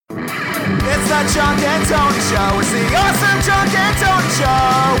the Chuck and Tony Show. It's the awesome Chuck and Tony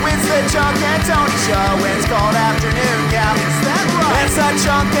Show. It's the Chuck and Tony Show. It's called Afternoon Yap. Is that right? It's the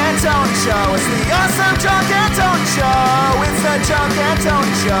Chuck and Tony Show. It's the awesome Chuck and Tony Show. It's the Chuck and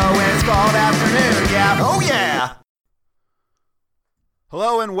Tony Show. It's called Afternoon Yap. Oh yeah.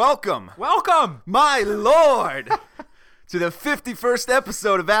 Hello and welcome. Welcome, my lord, to the 51st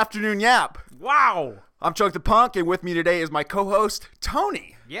episode of Afternoon Yap. Wow. I'm Chuck the Punk, and with me today is my co-host,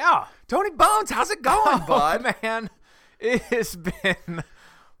 Tony. Yeah. Tony Bones, how's it going, bud? Oh, man, it has been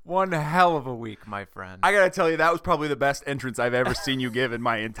one hell of a week, my friend. I gotta tell you, that was probably the best entrance I've ever seen you give in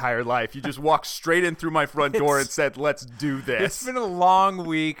my entire life. You just walked straight in through my front door and said, let's do this. It's been a long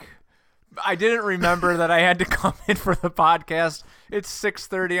week. I didn't remember that I had to come in for the podcast. It's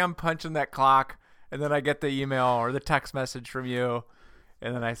 6:30. I'm punching that clock, and then I get the email or the text message from you,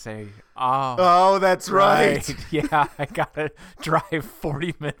 and then I say, "Oh, that's right. Yeah, I gotta drive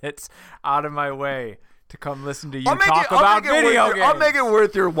 40 minutes out of my way to come listen to you talk about video games. I'll make it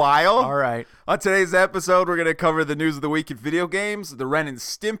worth your while. All right. On today's episode, we're gonna cover the news of the week in video games, the Ren and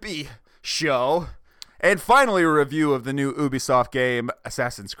Stimpy show. And finally, a review of the new Ubisoft game,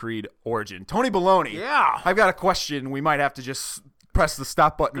 Assassin's Creed Origin. Tony Baloney. Yeah. I've got a question. We might have to just press the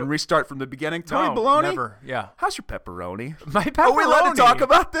stop button and restart from the beginning. Tony Baloney? Never. Yeah. How's your pepperoni? My pepperoni. Are we allowed to talk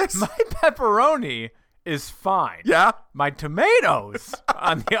about this? My pepperoni is fine. Yeah? My tomatoes,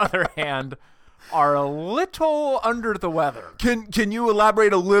 on the other hand, are a little under the weather. Can you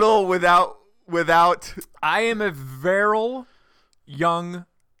elaborate a little without... I am a virile young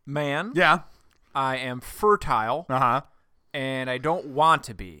man. Yeah. I am fertile. Uh-huh. And I don't want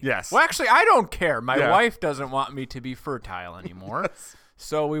to be. Yes. Well, actually, I don't care. My wife doesn't want me to be fertile anymore. Yes.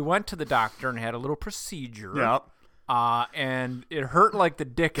 So we went to the doctor and had a little procedure. Yep. And it hurt like the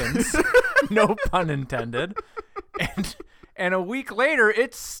dickens. No pun intended. And a week later,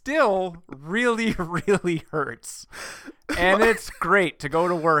 it still really, really hurts. And it's great to go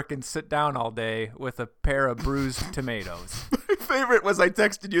to work and sit down all day with a pair of bruised tomatoes. My favorite was I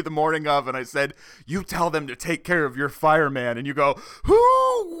texted you the morning of, and I said, you tell them to take care of your fireman. And you go,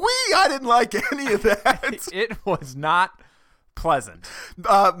 hoo-wee, I didn't like any of that. It was not pleasant.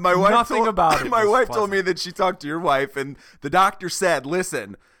 My wife Nothing told me that she talked to your wife, and the doctor said,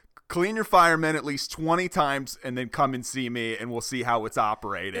 listen, clean your fireman at least 20 times and then come and see me, and we'll see how it's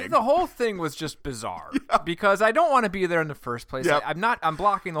operating. The whole thing was just bizarre because I don't want to be there in the first place. Yep. I'm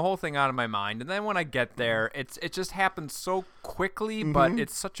blocking the whole thing out of my mind. And then when I get there, it just happens so quickly, but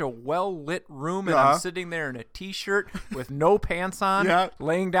it's such a well-lit room, and I'm sitting there in a T-shirt with no pants on,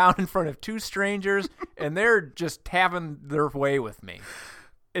 laying down in front of two strangers, and they're just having their way with me.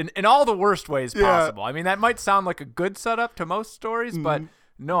 In all the worst ways possible. I mean, that might sound like a good setup to most stories, but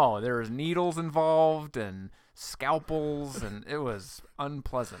no, there was needles involved and scalpels, and it was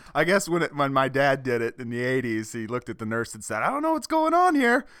unpleasant. I guess when my dad did it in the 80s, he looked at the nurse and said, I don't know what's going on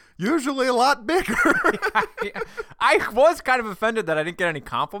here. Usually a lot bigger. I was kind of offended that I didn't get any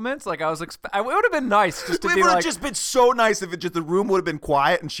compliments. Like, it would have been nice just to be like... It would have just been so nice if the room would have been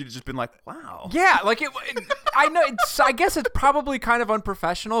quiet and she'd have just been like, wow. Yeah, like, I know, I guess it's probably kind of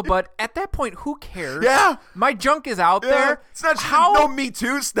unprofessional, but at that point, who cares? Yeah. My junk is out there. It's not no Me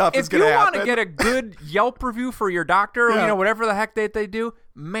Too stuff is going to happen. If you want to get a good Yelp review for your doctor, or, whatever the heck they do,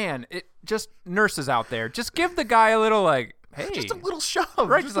 man, just nurses out there. Just give the guy a little, like, hey. Just a little shove.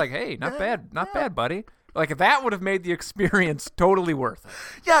 Right, just like, hey, not bad, buddy. Like, that would have made the experience totally worth it.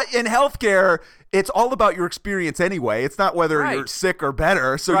 Yeah, in healthcare, it's all about your experience anyway. It's not whether you're sick or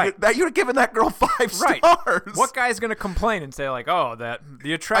better. So you're giving that girl 5 stars. What guy's going to complain and say, like, oh,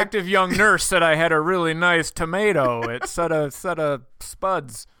 the attractive young nurse said I had a really nice tomato. It said a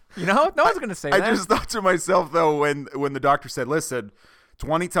spuds. You know? No one's going to say that. I just thought to myself, though, when the doctor said, listen,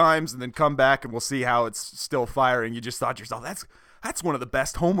 20 times and then come back and we'll see how it's still firing, you just thought to yourself, that's one of the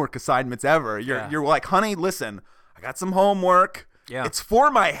best homework assignments ever. You're like, honey, listen, I got some homework. Yeah. It's for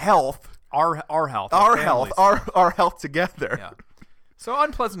my health. Our health. Our health together. Yeah. So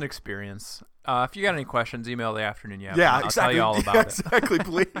unpleasant experience. If you got any questions, email the afternoon. Yeah, I'll tell you all about it. Exactly,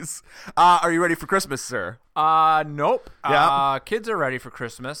 please. Are you ready for Christmas, sir? Nope. Yeah. Kids are ready for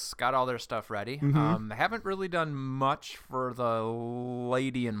Christmas. Got all their stuff ready. Haven't really done much for the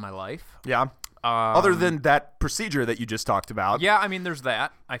lady in my life. Yeah. Other than that procedure that you just talked about. Yeah, I mean, there's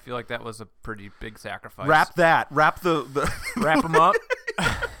that. I feel like that was a pretty big sacrifice. Wrap the Wrap them up.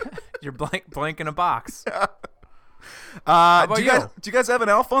 You're blank in a box. Yeah. Do you guys have an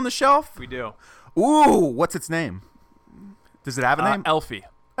elf on the shelf? We do. Ooh, what's its name? Does it have a name? Elfie.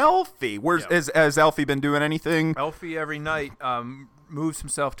 Elfie. Has Elfie been doing anything? Elfie every night moves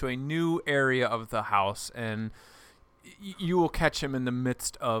himself to a new area of the house, and you will catch him in the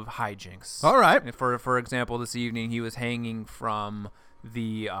midst of hijinks. All right. For example, this evening he was hanging from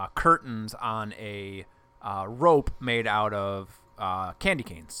the curtains on a rope made out of candy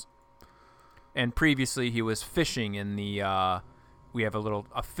canes. And previously he was fishing in the we have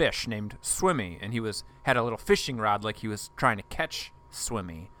a fish named Swimmy, and he had a little fishing rod like he was trying to catch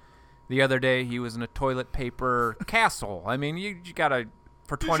Swimmy. The other day he was in a toilet paper castle. I mean, you gotta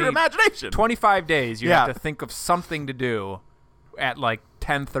for Use your imagination. 25 days you have to think of something to do at like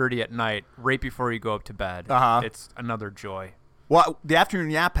 10:30 at night, right before you go up to bed. It's another joy. Well, the Afternoon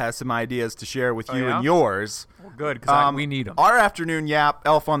Yap has some ideas to share with you and yours. Well, good, because we need them. Our Afternoon Yap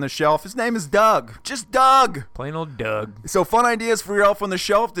elf on the shelf, his name is Doug. Just Doug. Plain old Doug. So fun ideas for your elf on the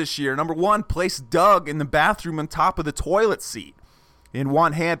shelf this year. Number 1, place Doug in the bathroom on top of the toilet seat. In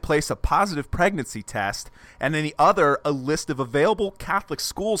one hand, place a positive pregnancy test, and in the other, a list of available Catholic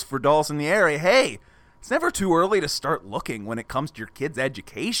schools for dolls in the area. Hey, it's never too early to start looking when it comes to your kid's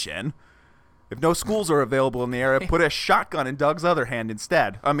education. If no schools are available in the area, put a shotgun in Doug's other hand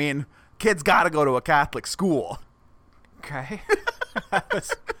instead. I mean, kids got to go to a Catholic school. Okay.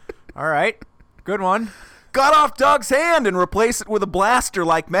 All right. Good one. Cut off Doug's hand and replace it with a blaster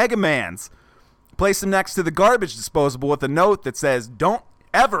like Mega Man's. Place him next to the garbage disposal with a note that says, "Don't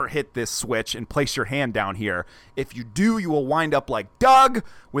ever hit this switch and place your hand down here. If you do, you will wind up like Doug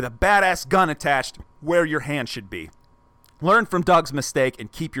with a badass gun attached where your hand should be. Learn from Doug's mistake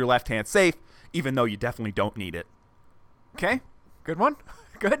and keep your left hand safe, even though you definitely don't need it." Okay. Good one.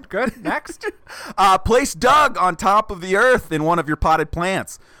 Good. Next. Place Doug on top of the earth in one of your potted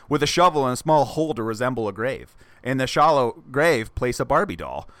plants with a shovel and a small hole to resemble a grave. In the shallow grave, place a Barbie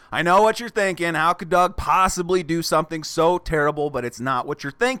doll. I know what you're thinking. How could Doug possibly do something so terrible? But it's not what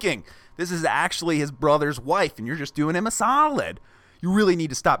you're thinking. This is actually his brother's wife, and you're just doing him a solid. You really need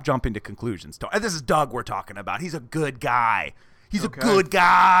to stop jumping to conclusions. This is Doug we're talking about. He's a good guy. He's a good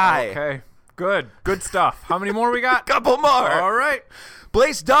guy. Okay. Good stuff. How many more we got? Couple more. All right.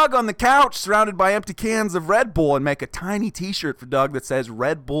 Place Doug on the couch surrounded by empty cans of Red Bull and make a tiny t-shirt for Doug that says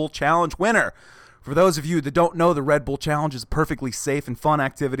Red Bull Challenge winner. For those of you that don't know, the Red Bull Challenge is a perfectly safe and fun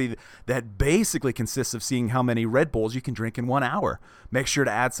activity that basically consists of seeing how many Red Bulls you can drink in 1 hour. Make sure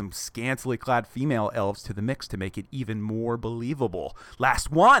to add some scantily clad female elves to the mix to make it even more believable. Last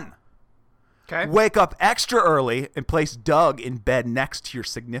one. Okay. Wake up extra early and place Doug in bed next to your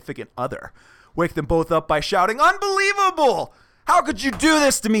significant other. Wake them both up by shouting, "Unbelievable! How could you do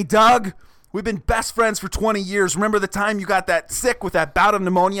this to me, Doug? We've been best friends for 20 years. Remember the time you got that sick with that bout of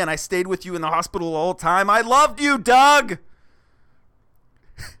pneumonia and I stayed with you in the hospital the whole time? I loved you, Doug."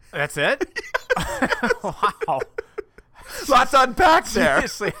 That's it? Wow. Lots unpacked there.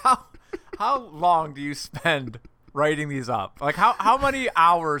 Seriously, how long do you spend writing these up? Like, how many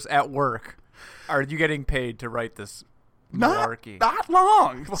hours at work are you getting paid to write this malarkey? Not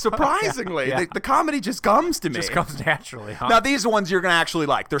long, surprisingly. Yeah. The comedy just comes to me. Just comes naturally, huh? Now, these are ones you're going to actually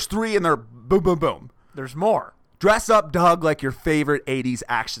like. There's 3 and they're boom, boom, boom. There's more. Dress up Doug like your favorite 80s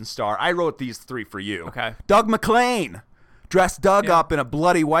action star. I wrote these 3 for you. Okay. Doug McClane. Dress Doug up in a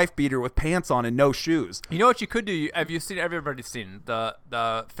bloody wife beater with pants on and no shoes. You know what you could do? Everybody's seen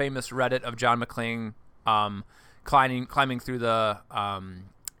the famous Reddit of John McClane climbing through the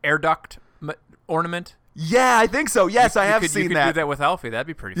air duct ornament? Yeah, I think so. Yes, I have seen that. You could do that with Alfie. That'd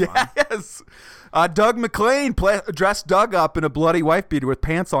be pretty fun. Yes. Doug McClane dressed Doug up in a bloody wife beater with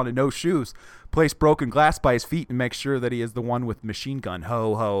pants on and no shoes. Place broken glass by his feet and make sure that he is the one with machine gun.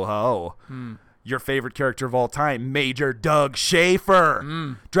 Ho, ho, ho. Your favorite character of all time, Major Doug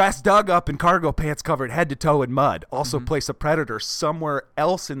Schaefer. Dress Doug up in cargo pants covered head to toe in mud. Also place a predator somewhere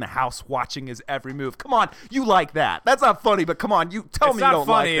else in the house watching his every move. Come on, you like that. That's not funny, but come on, you tell me you don't like that. It's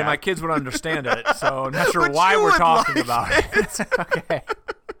not funny, and my kids would understand it, so I'm not sure why we're talking about it. Okay.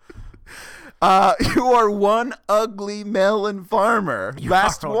 You are one ugly melon farmer.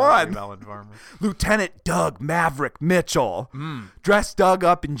 Last one. Lieutenant Doug Maverick Mitchell. Dress Doug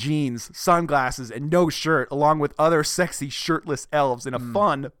up in jeans, sunglasses, and no shirt, along with other sexy shirtless elves in a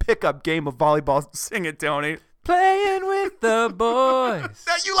fun pickup game of volleyball. Sing it, Tony. Playing with the boys.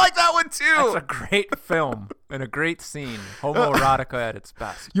 You like that one, too. That's a great film and a great scene. Homoerotica at its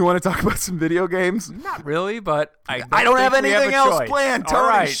best. You want to talk about some video games? Not really, but I don't have anything else choice. planned. Tony,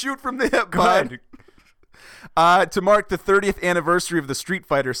 right. Shoot from the hip, bud. To mark the 30th anniversary of the Street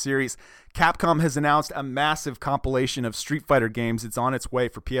Fighter series, Capcom has announced a massive compilation of Street Fighter games. It's on its way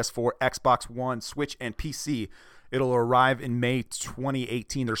for PS4, Xbox One, Switch, and PC. It'll arrive in May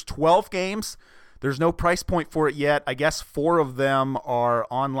 2018. There's 12 games. There's no price point for it yet. I guess 4 of them are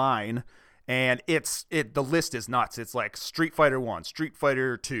online, and the list is nuts. It's like Street Fighter 1, Street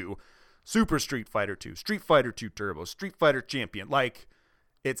Fighter 2, Super Street Fighter 2, Street Fighter 2 Turbo, Street Fighter Champion. Like,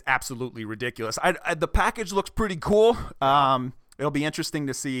 it's absolutely ridiculous. The package looks pretty cool. It'll be interesting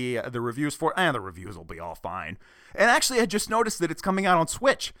to see the reviews for it, and the reviews will be all fine. And actually, I just noticed that it's coming out on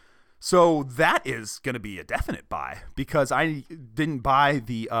Switch. So that is going to be a definite buy, because I didn't buy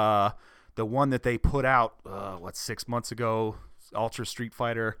the one that they put out 6 months ago, Ultra Street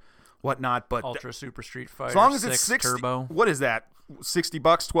Fighter, whatnot. But Ultra Super Street Fighter. As long as it's 60, Turbo. What is that?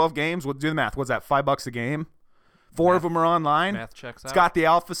 $60, 12 games. Do the math. What's that? $5 a game. Four of them are online. Math checks out. It's got the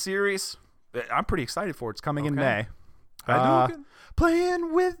Alpha series. I'm pretty excited for it. It's coming in May.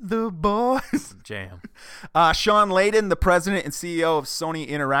 Playing with the boys. Jam. Sean Layden, the president and CEO of Sony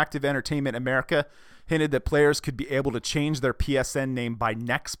Interactive Entertainment America, hinted that players could be able to change their PSN name by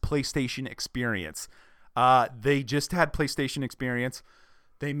next PlayStation Experience. They just had PlayStation Experience.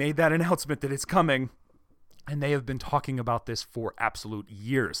 They made that announcement that it's coming, and they have been talking about this for absolute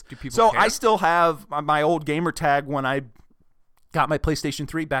years. Do people care? I still have my old gamer tag when I got my PlayStation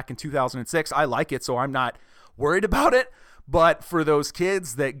 3 back in 2006. I like it, so I'm not worried about it. But for those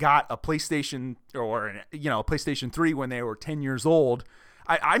kids that got a PlayStation or a PlayStation 3 when they were 10 years old,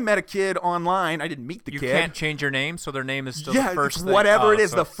 I met a kid online. I didn't meet the kid. You can't change your name, so their name is still the first thing. Whatever it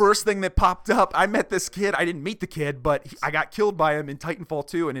is, the first thing that popped up. I met this kid. I didn't meet the kid, but I got killed by him in Titanfall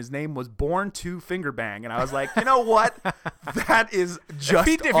 2, and his name was Born to Finger Bang. And I was like, you know what? That is just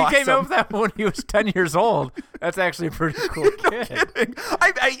if he came up with that when he was 10 years old, that's actually a pretty cool kid. Kidding.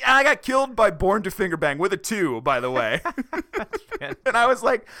 I got killed by Born to Finger Bang with a 2, by the way. And I was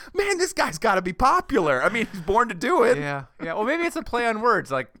like, man, this guy's got to be popular. I mean, he's born to do it. Yeah. Well, maybe it's a play on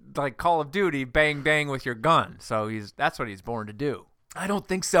words, like Call of Duty, bang bang with your gun. So that's what he's born to do. I don't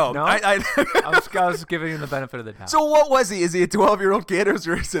think so. No, I was giving him the benefit of the doubt. So what was he? Is he a 12-year-old kid, or is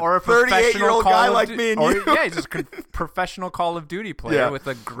he a 38-year-old guy like me and you? Yeah, he's just a professional Call of Duty player with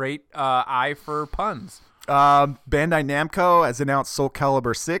a great eye for puns. Bandai Namco has announced Soul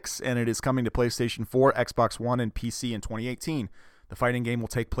Calibur 6, and it is coming to PlayStation 4, Xbox One, and PC in 2018. The fighting game will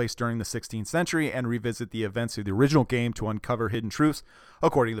take place during the 16th century and revisit the events of the original game to uncover hidden truths,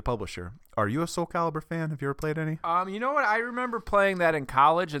 according to the publisher. Are you a Soul Calibur fan? Have you ever played any? You know what? I remember playing that in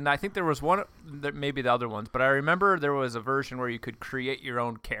college, and I think there was one, maybe the other ones, but I remember there was a version where you could create your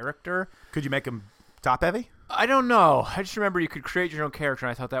own character. Could you make him top-heavy? I don't know. I just remember you could create your own character,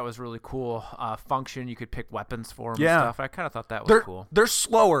 and I thought that was really cool. Function, you could pick weapons for him and stuff. I kind of thought that was cool. They're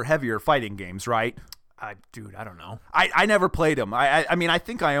slower, heavier fighting games, right? Dude, I don't know. I never played them. I mean, I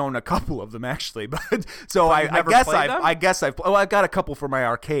think I own a couple of them actually, but so I guess I've got a couple for my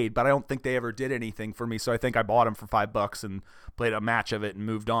arcade, but I don't think they ever did anything for me. So I think I bought them for $5 and played a match of it and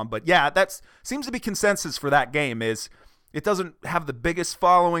moved on. But yeah, that seems to be consensus for that game. Is it doesn't have the biggest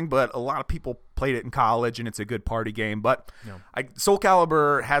following, but a lot of people played it in college, and it's a good party game. But Soul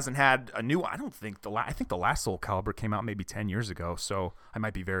Calibur hasn't had a new. I think the last Soul Calibur came out maybe 10 years ago, so I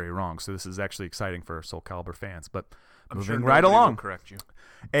might be very wrong. So this is actually exciting for Soul Calibur fans. But moving right along, correct you.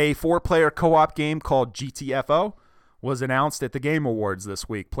 A 4-player co-op game called GTFO was announced at the Game Awards this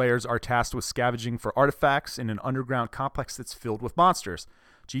week. Players are tasked with scavenging for artifacts in an underground complex that's filled with monsters.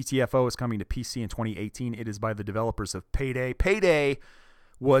 GTFO is coming to PC in 2018. It is by the developers of Payday. Payday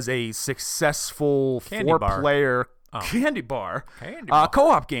was a successful 4-player candy bar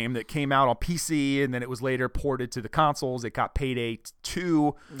co-op game that came out on PC, and then it was later ported to the consoles. It got Payday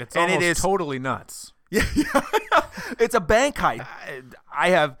 2. It's almost totally nuts. Yeah, it's a bank heist. I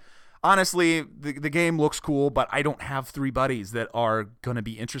have... Honestly, the game looks cool, but I don't have 3 buddies that are going to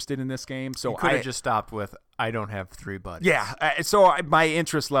be interested in this game. So you could have just stopped with, I don't have 3 buddies. Yeah, my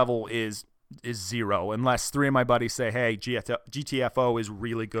interest level is 0 unless 3 of my buddies say, hey, GTFO is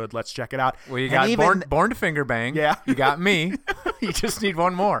really good. Let's check it out. Well, you got Born to Finger Bang. Yeah. You got me. You just need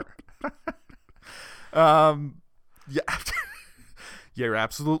one more. Yeah. You're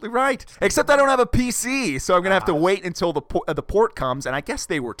absolutely right. Except I don't have a PC, so I'm going to have to wait until the port comes, and I guess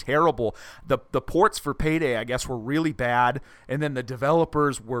they were terrible. The ports for Payday, I guess, were really bad, and then the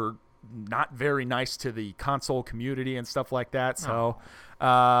developers were not very nice to the console community and stuff like that. So,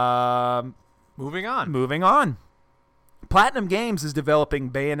 moving on. Platinum Games is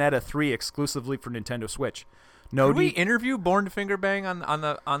developing Bayonetta 3 exclusively for Nintendo Switch. Could we interview Born to Finger Bang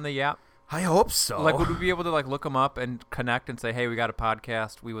on the Yap? I hope so. Like, would we be able to look them up and connect and say, "Hey, we got a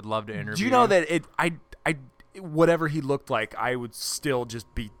podcast. We would love to interview." Do you know that whatever he looked like, I would still just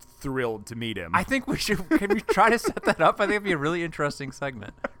be thrilled to meet him. I think we should. Can we try to set that up? I think it'd be a really interesting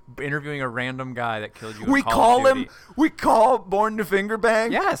segment. Interviewing a random guy that killed you. We call Born to Finger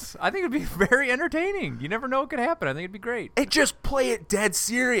Bang. Yes, I think it'd be very entertaining. You never know what could happen. I think it'd be great. And just play it dead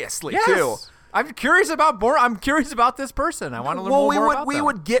seriously too. I'm curious about this person. I want to learn more about them. We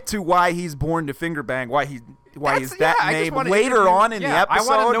would get to why he's born to finger bang, why he's that name later on in the episode.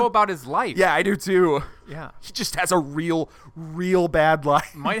 I want to know about his life. Yeah, I do too. Yeah. He just has a real bad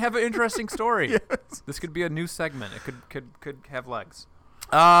life. Might have an interesting story. Yes. This could be a new segment. It could have legs.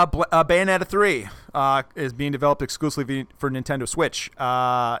 Bayonetta 3 is being developed exclusively for Nintendo Switch,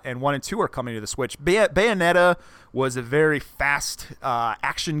 and 1 and 2 are coming to the Switch. Bayonetta was a very fast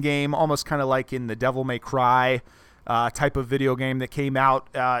action game, almost kind of like in the Devil May Cry type of video game that came out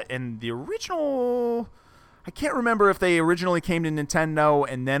in the original. I can't remember if they originally came to Nintendo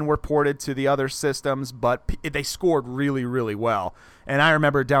and then were ported to the other systems, but they scored really, really well. And I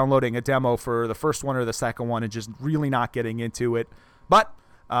remember downloading a demo for the first one or the second one and just really not getting into it. But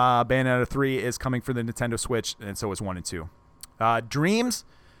Bayonetta 3 is coming for the Nintendo Switch, and so is 1 and 2. Dreams,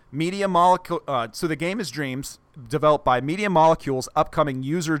 Media Molecule. So the game is Dreams, developed by Media Molecule's upcoming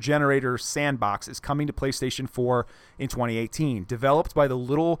user generator sandbox, is coming to PlayStation 4 in 2018. Developed by the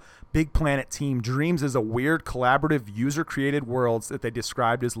Little Big Planet team, Dreams is a weird collaborative user-created worlds that they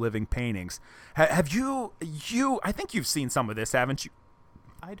described as living paintings. Have you? I think you've seen some of this, haven't you?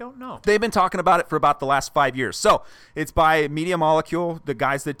 I don't know. They've been talking about it for about the last 5 years. So it's by Media Molecule, the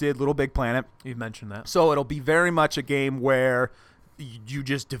guys that did Little Big Planet. You've mentioned that. So it'll be very much a game where you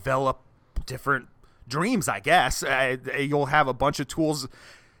just develop different dreams, I guess. You'll have a bunch of tools.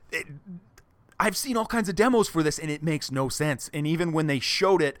 I've seen all kinds of demos for this, and it makes no sense. And even when they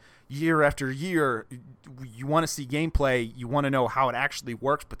showed it year after year, you want to see gameplay, you want to know how it actually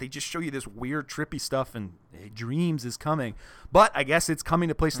works, but they just show you this weird, trippy stuff, and Dreams is coming. But I guess it's coming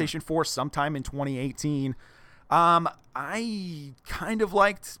to PlayStation 4 sometime in 2018. I kind of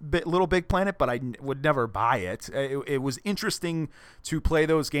liked Little Big Planet, but I would never buy it. It was interesting to play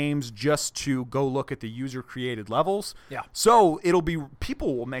those games just to go look at the user-created levels. Yeah. So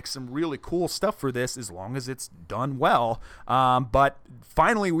people will make some really cool stuff for this as long as it's done well. But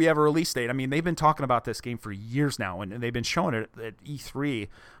finally, we have a release date. I mean, they've been talking about this game for years now, and they've been showing it at E3,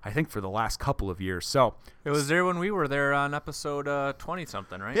 I think, for the last couple of years. So it was there when we were there on episode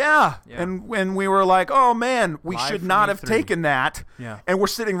 20-something, right? Yeah. And when we were like, oh, man, we Live should from not have E3. taken that. Yeah. And we're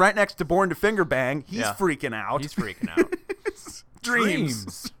sitting right next to Born to Finger Bang. He's freaking out. He's freaking out.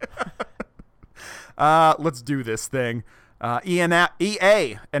 Dreams. Let's do this thing.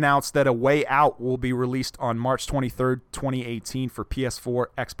 EA announced that A Way Out will be released on March 23rd, 2018 for PS4,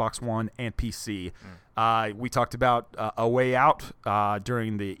 Xbox One, and PC. We talked about A Way Out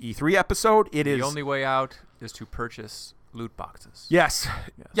during the E3 episode. The only way out is to purchase loot boxes. Yes.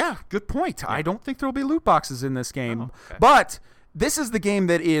 Yeah, good point. Yeah. I don't think there will be loot boxes in this game. Oh, okay. But this is the game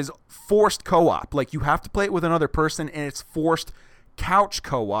that is forced co-op. Like, you have to play it with another person, and it's forced couch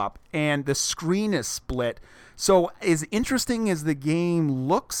co-op, and the screen is split. So as interesting as the game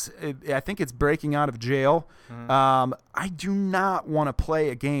looks, I think it's breaking out of jail. I do not want to play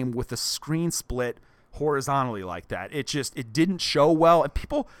a game with the screen split horizontally like that. It didn't show well, and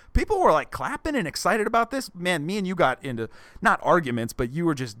people were like clapping and excited about this. Man, me and you got into not arguments, but you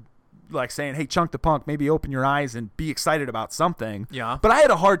were just like saying, hey, Chunk the Punk, maybe open your eyes and be excited about something. Yeah. But I had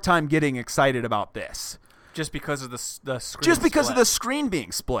a hard time getting excited about this. Just because of the screen. Just because of the screen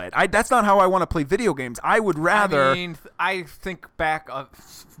being split. That's not how I want to play video games. I would rather. I mean, I think back of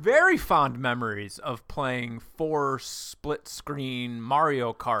very fond memories of playing 4 split screen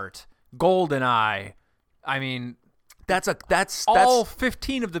Mario Kart, GoldenEye. I mean, that's all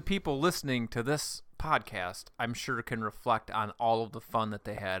 15 of the people listening to this podcast, I'm sure, can reflect on all of the fun that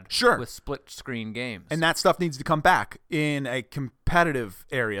they had with split screen games. And that stuff needs to come back in a competitive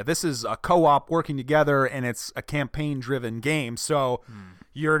area. This is a co-op working together, and it's a campaign-driven game. So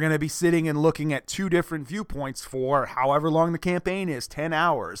you're going to be sitting and looking at 2 different viewpoints for however long the campaign is, 10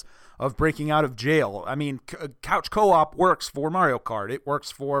 hours of breaking out of jail. I mean, couch co-op works for Mario Kart. It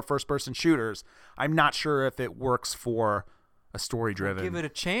works for first-person shooters. I'm not sure if it works for a story-driven give it a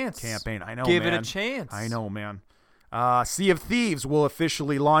chance. Campaign. I know, Give man. it a chance. I know, man. Sea of Thieves will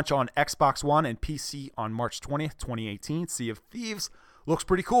officially launch on Xbox One and PC on March 20th, 2018. Sea of Thieves looks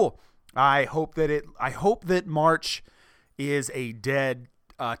pretty cool. I hope that March is a dead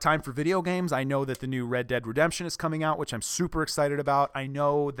time for video games. I know that the new Red Dead Redemption is coming out, which I'm super excited about. I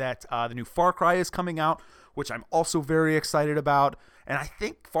know that the new Far Cry is coming out, which I'm also very excited about. And I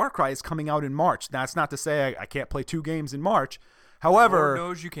think Far Cry is coming out in March. That's not to say I can't play 2 games in March. However, Lord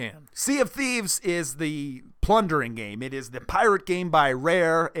knows you can. Sea of Thieves is the plundering game. It is the pirate game by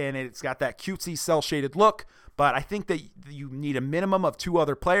Rare, and it's got that cutesy cel-shaded look. But I think that you need a minimum of 2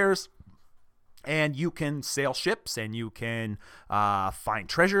 other players. And you can sail ships, and you can find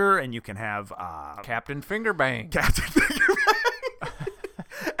treasure, and you can have Captain Fingerbang. Captain Fingerbang.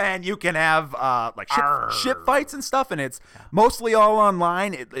 And you can have like ship fights and stuff, and it's mostly all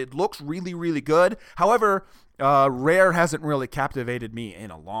online. It looks really, really good. However, Rare hasn't really captivated me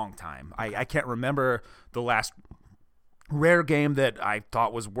in a long time. I can't remember the last Rare game that I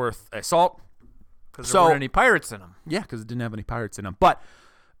thought was worth a salt. Because there weren't any pirates in them. Yeah, because it didn't have any pirates in them. But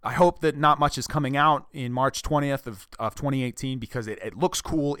I hope that not much is coming out in March 20th of 2018 because it looks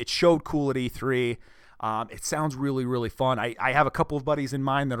cool. It showed cool at E3. It sounds really, really fun. I have a couple of buddies in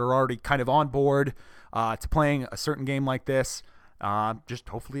mind that are already kind of on board to playing a certain game like this. Just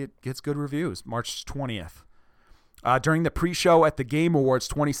hopefully it gets good reviews. March 20th. During the pre-show at the Game Awards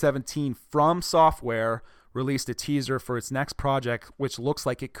 2017, From Software released a teaser for its next project, which looks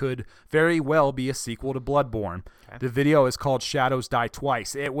like it could very well be a sequel to Bloodborne. Okay. The video is called Shadows Die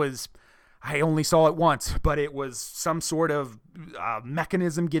Twice. I only saw it once, but it was some sort of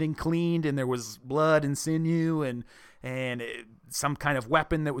mechanism getting cleaned, and there was blood and sinew and some kind of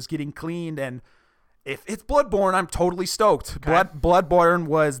weapon that was getting cleaned. And if it's Bloodborne, I'm totally stoked. Okay. Bloodborne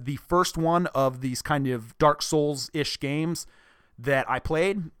was the first one of these kind of Dark Souls-ish games that I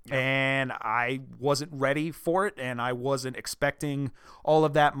played, and I wasn't ready for it, and I wasn't expecting all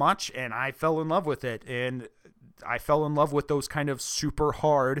of that much, and I fell in love with it. And I fell in love with those kind of super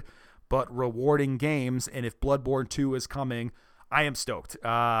hard but rewarding games, and if Bloodborne 2 is coming, I am stoked.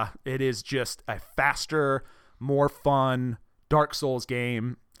 It is just a faster, more fun Dark Souls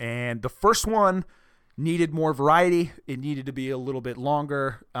game, and the first one needed more variety. It needed to be a little bit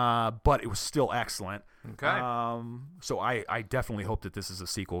longer, but it was still excellent. Okay. So I definitely hope that this is a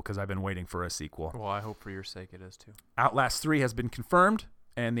sequel because I've been waiting for a sequel. Well, I hope for your sake it is too. Outlast 3 has been confirmed,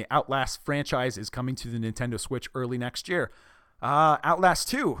 and the Outlast franchise is coming to the Nintendo Switch early next year. Outlast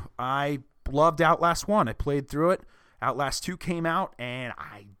 2, I loved Outlast 1. I played through it. Outlast 2 came out, and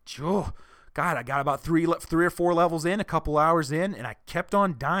I got about three or four levels in, a couple hours in, and I kept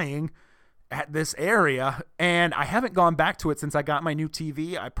on dying at this area, and I haven't gone back to it since I got my new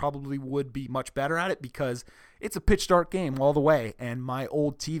TV. I probably would be much better at it because it's a pitch dark game all the way, and my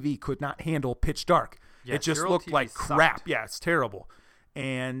old TV could not handle pitch dark. Yes, it just looked like crap. Sucked. Yeah, it's terrible.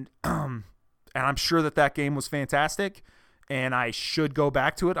 And I'm sure that game was fantastic, and I should go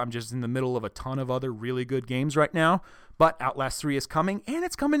back to it. I'm just in the middle of a ton of other really good games right now, but Outlast 3 is coming, and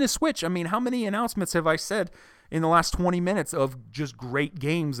it's coming to Switch. I mean, how many announcements have I said in the last 20 minutes of just great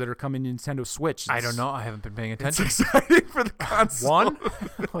games that are coming to Nintendo Switch? I don't know. I haven't been paying attention. It's exciting for the console. One?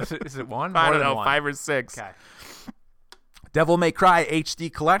 Is it one? I don't know, 5 or 6. Okay. Devil May Cry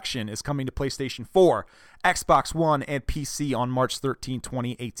HD Collection is coming to PlayStation 4, Xbox One, and PC on March 13,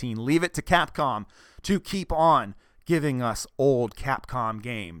 2018. Leave it to Capcom to keep on giving us old Capcom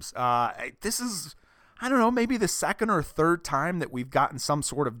games. This is, I don't know, maybe the second or third time that we've gotten some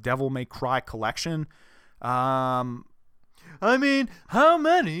sort of Devil May Cry collection. I mean, how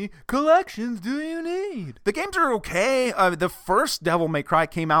many collections do you need? The games are okay. The first Devil May Cry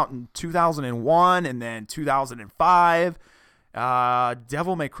came out in 2001 and then 2005.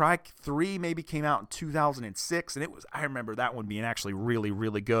 Devil May Cry 3 maybe came out in 2006, and I remember that one being actually really,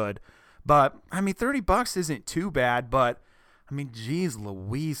 really good. But, I mean, $30 isn't too bad, but, I mean, geez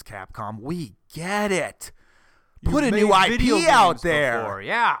Louise, Capcom, we get it. Put a new IP out there. Before.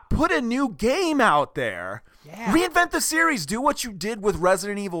 Yeah. Put a new game out there. Yeah. Reinvent the series. Do what you did with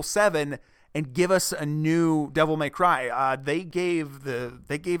Resident Evil 7 and give us a new Devil May Cry. They gave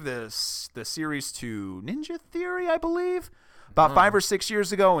the series to Ninja Theory, I believe, about 5 or 6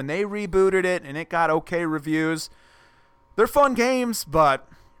 years ago, and they rebooted it, and it got okay reviews. They're fun games, but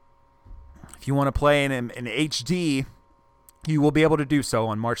if you want to play in HD, you will be able to do so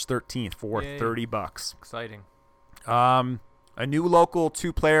on March 13th for $30. Exciting. A new local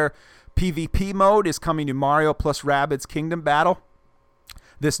 2-player PvP mode is coming to Mario plus Rabbids Kingdom Battle.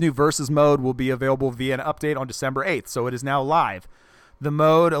 This new versus mode will be available via an update on December 8th, so it is now live. The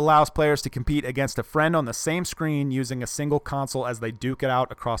mode allows players to compete against a friend on the same screen using a single console as they duke it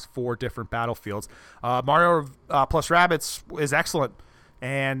out across 4 different battlefields. Mario plus Rabbids is excellent,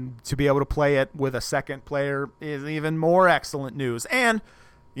 and to be able to play it with a second player is even more excellent news. And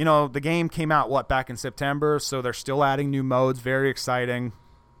you know, the game came out, back in September, so they're still adding new modes. Very exciting.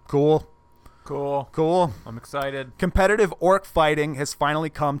 Cool. I'm excited. Competitive orc fighting has finally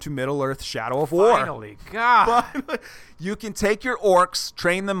come to Middle-earth Shadow of War. Finally. God. You can take your orcs,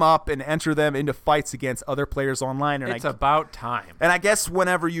 train them up, and enter them into fights against other players online. And it's about time. And I guess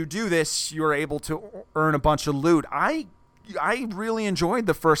whenever you do this, you're able to earn a bunch of loot. I really enjoyed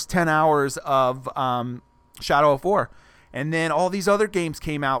the first 10 hours of Shadow of War. And then all these other games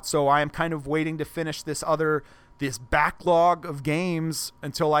came out, so I am kind of waiting to finish this backlog of games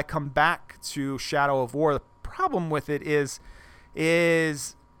until I come back to Shadow of War. The problem with it is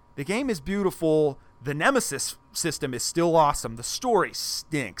is the game is beautiful. The Nemesis system is still awesome. The story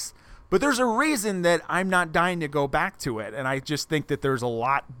stinks. But there's a reason that I'm not dying to go back to it, and I just think that there's a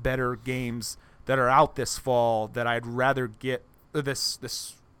lot better games that are out this fall that I'd rather get this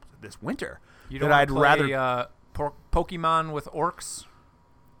winter. You don't that I'd play, rather Pokemon with orcs?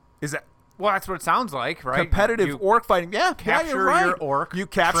 Is that well? That's what it sounds like, right? Competitive orc fighting. Yeah, capture you're right. your orc. You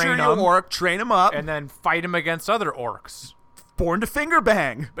capture your orc, train him up, and then fight him against other orcs. Born to finger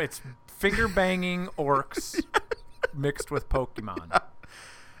bang. It's finger banging orcs mixed with Pokemon.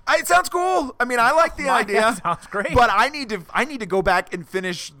 It sounds cool. I mean, I like the idea. That sounds great. But I need to go back and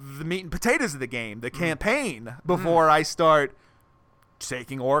finish the meat and potatoes of the game, the campaign, before I start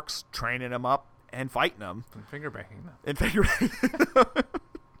taking orcs, training them up, and fighting them. And finger banging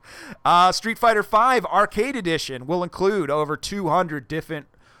them. Street Fighter V Arcade Edition will include over 200 different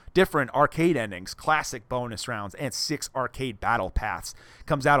arcade endings, classic bonus rounds, and 6 arcade battle paths.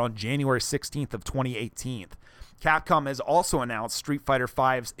 Comes out on January 16th of 2018. Capcom has also announced Street Fighter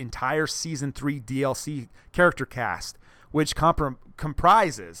V's entire Season 3 DLC character cast, which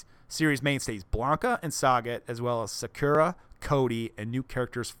comprises series mainstays Blanca and Sagat, as well as Sakura, Cody, and new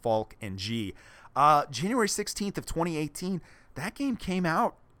characters Falk and G. January 16th of 2018, that game came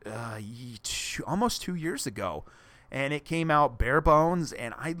out almost 2 years ago, and it came out bare bones,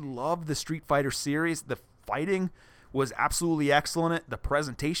 and I love the Street Fighter series. The fighting was absolutely excellent. The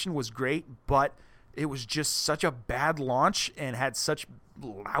presentation was great, but it was just such a bad launch and had such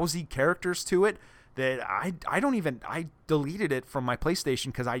lousy characters to it that I deleted it from my PlayStation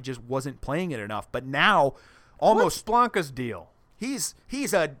because I just wasn't playing it enough. But now, almost what's Blanca's deal? He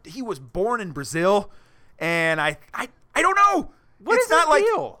was born in Brazil, and I don't know. What's his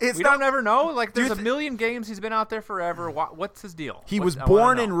deal? We don't ever know. Like, there's a million games. He's been out there forever. What's his deal? He was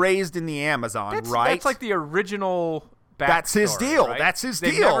born and raised in the Amazon, right? That's like the original. That's his deal. Right? That's his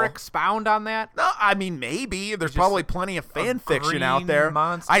They deal. Never expound on that. No, I mean maybe there's probably plenty of fan fiction out there.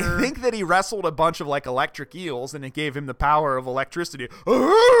 Monster. I think that he wrestled a bunch of like electric eels, and it gave him the power of electricity.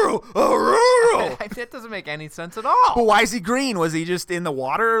 That doesn't make any sense at all. But why is he green? Was he just in the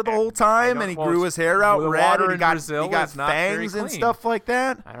water the whole time, and he grew his hair out red, and he got fangs and stuff like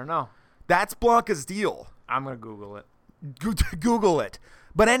that? I don't know. That's Blanca's deal. I'm gonna Google it. Google it.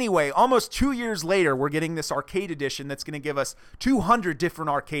 But anyway, almost 2 years later, we're getting this arcade edition that's going to give us 200 different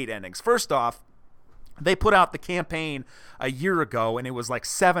arcade endings. First off, they put out the campaign a year ago, and it was like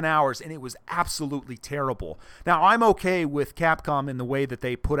 7 hours, and it was absolutely terrible. Now, I'm okay with Capcom in the way that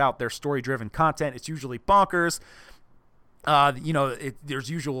they put out their story-driven content. It's usually bonkers. There's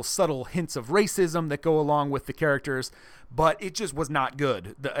usual subtle hints of racism that go along with the characters, but it just was not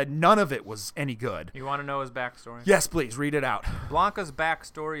good. None of it was any good. You want to know his backstory? Yes, please, read it out. Blanca's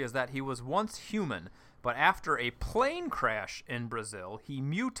backstory is that he was once human, but after a plane crash in Brazil, he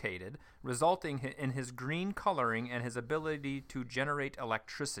mutated, resulting in his green coloring and his ability to generate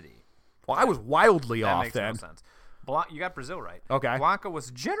electricity. Well, I was wildly that off makes then. No sense. You got Brazil right. Okay. Blanca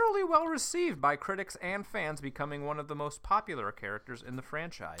was generally well received by critics and fans, becoming one of the most popular characters in the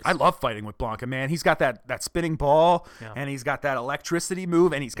franchise. I love fighting with Blanca, man. He's got that spinning ball, and he's got that electricity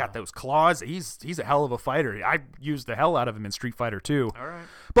move, and he's got those claws. He's a hell of a fighter. I used the hell out of him in Street Fighter 2. All right.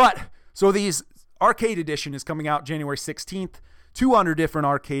 But, so these arcade edition is coming out January 16th. 200 different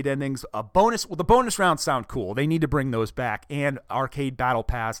arcade endings, the bonus rounds sound cool. They need to bring those back, and arcade battle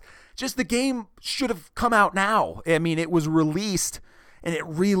pass. Just the game should have come out now. I mean, it was released, and it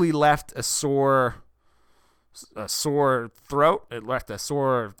really left a sore throat. It left a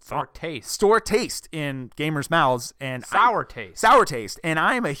sore taste in gamers' mouths, and sour taste. And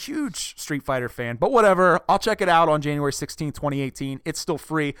I'm a huge Street Fighter fan, but whatever. I'll check it out on January 16th, 2018. It's still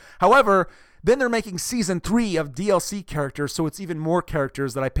free. However, then they're making Season 3 of DLC characters, so it's even more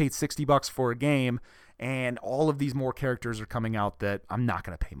characters that I paid $60 for a game, and all of these more characters are coming out that I'm not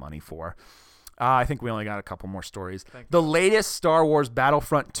going to pay money for. I think we only got a couple more stories. The latest Star Wars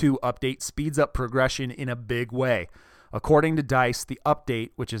Battlefront 2 update speeds up progression in a big way. According to DICE, the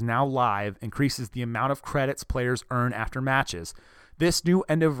update, which is now live, increases the amount of credits players earn after matches. This new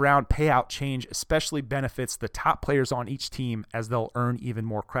end-of-round payout change especially benefits the top players on each team, as they'll earn even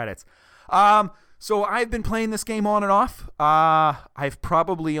more credits. So I've been playing this game on and off. I've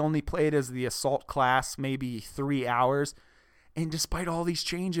probably only played as the assault class maybe 3 hours, and despite all these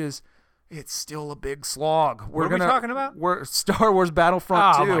changes, it's still a big slog. What are we talking about? We're Star Wars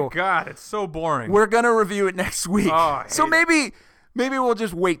Battlefront 2. Oh my god, it's so boring. We're gonna review it next week. Oh, maybe we'll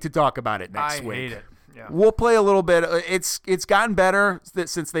just wait to talk about it next week. I hate it. Yeah. We'll play a little bit. It's gotten better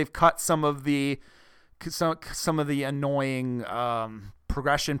since they've cut some of the annoying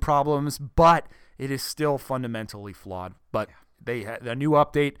progression problems, but it is still fundamentally flawed. But the new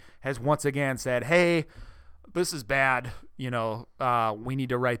update has once again said, hey, this is bad. We need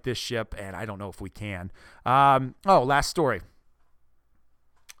to right this ship, and I don't know if we can. Last story.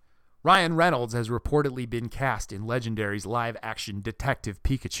 Ryan Reynolds has reportedly been cast in Legendary's live-action Detective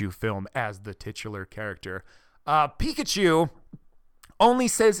Pikachu film as the titular character. Pikachu only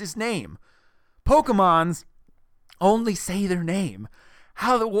says his name. Pokemons only say their name.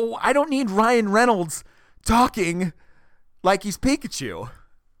 I don't need Ryan Reynolds talking like he's Pikachu.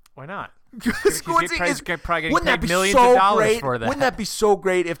 Why not? He's probably getting paid millions of dollars for that. Wouldn't that be so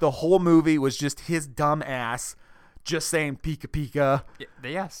great if the whole movie was just his dumb ass just saying Pika Pika?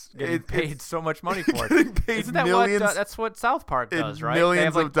 Yes, getting paid so much money for it. Getting paid Isn't that millions? That's what South Park does, right?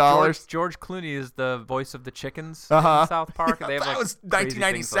 Millions of dollars. George Clooney is the voice of the chickens in South Park. Yeah, they have, that was crazy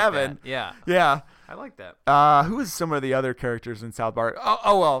 1997. like that. Yeah. Yeah. I like that. Who is some of the other characters in South Park?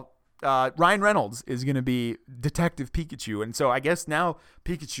 Ryan Reynolds is going to be Detective Pikachu. And so I guess now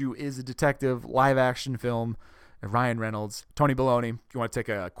Pikachu is a detective live-action film. Ryan Reynolds. Tony Baloney, you want to take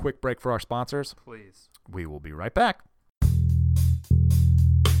a quick break for our sponsors? Please. We will be right back.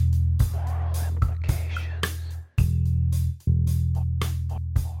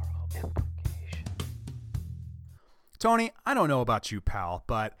 Tony, I don't know about you, pal,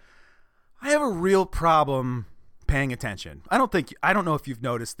 but I have a real problem paying attention. I don't know if you've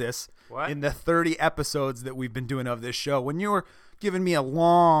noticed this in the 30 episodes that we've been doing of this show. When you were giving me a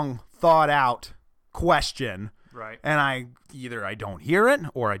long, thought-out question, right, and I don't hear it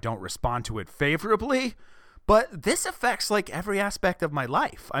or I don't respond to it favorably, but this affects like every aspect of my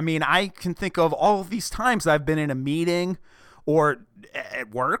life. I mean, I can think of all of these times I've been in a meeting or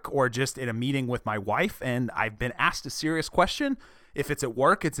at work or just in a meeting with my wife, and I've been asked a serious question. If it's at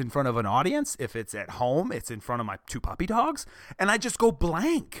work, it's in front of an audience. If it's at home, it's in front of my 2 puppy dogs. And I just go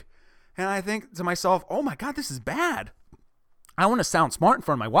blank. And I think to myself, oh my God, this is bad. I want to sound smart in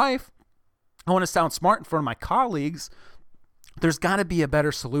front of my wife. I want to sound smart in front of my colleagues. There's got to be a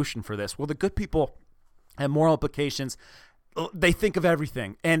better solution for this. Well, the good people have moral implications. They think of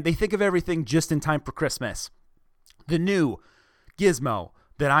everything. And they think of everything just in time for Christmas. The new gizmo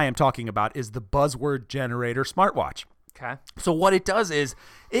that I am talking about is the buzzword generator smartwatch. Okay. So what it does is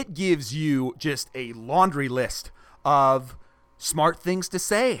it gives you just a laundry list of smart things to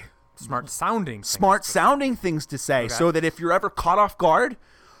say. Smart sounding things to say. Okay. So that if you're ever caught off guard,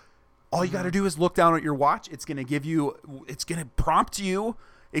 all you got to do is look down at your watch. It's going to prompt you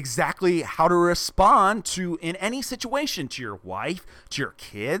exactly how to respond to in any situation, to your wife, to your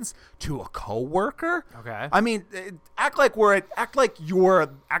kids, to a coworker. Okay. I mean, act like you're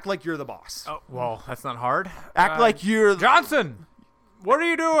the boss. Oh, well, that's not hard. Act like you're Johnson. What are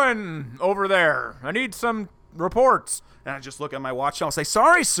you doing over there? I need some reports. And I just look at my watch and I'll say,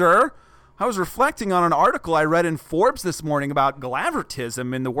 "Sorry, sir. I was reflecting on an article I read in Forbes this morning about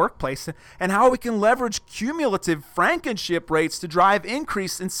glaveritism in the workplace and how we can leverage cumulative frankenship rates to drive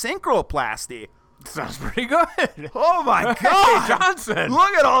increase in synchroplasty." Sounds pretty good. Oh my God. Hey, Johnson.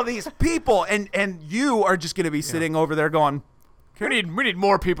 Look at all these people. And you are just going to be sitting over there going, we need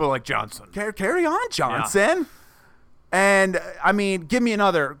more people like Johnson. Carry on, Johnson. Yeah. And I mean, give me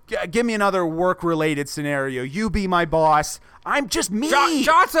another work-related scenario. You be my boss. I'm just me.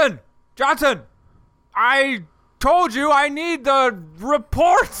 Johnson, I told you I need the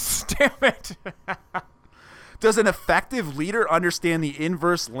reports, damn it. Does an effective leader understand the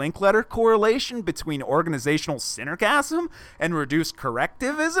inverse link letter correlation between organizational synergasm and reduced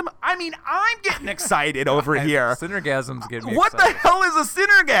correctivism? I mean, I'm getting excited over here. Synergasm's getting me What excited. the hell is a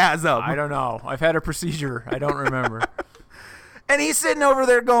synergasm? I don't know. I've had a procedure. I don't remember. And he's sitting over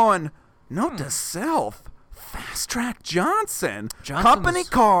there going, note to self. Fast Track Johnson. Company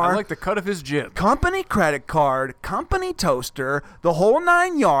car. I like the cut of his jib. Company credit card. Company toaster. The whole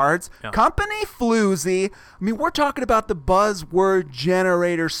 9 yards. Yeah. Company floozy. I mean, we're talking about the buzzword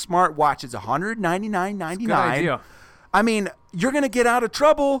generator smartwatch. It's $199.99. Good idea. I mean, you're going to get out of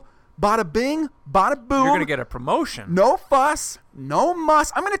trouble. Bada bing, bada boom. You're going to get a promotion. No fuss, no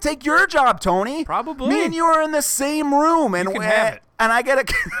muss. I'm going to take your job, Tony. Probably. Me and you are in the same room. And you can have it. And I get a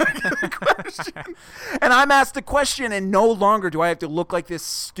question. And I'm asked a question, and no longer do I have to look like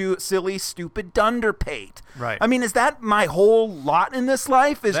this silly, stupid dunderpate. Right. I mean, is that my whole lot in this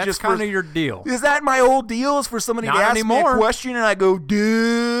life? That's just kind of your deal. Is that my whole deal? Is for somebody to ask me a question, and I go,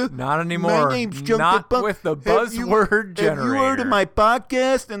 duh. Not anymore. My name's Not with the buzzword generator. Have you heard of my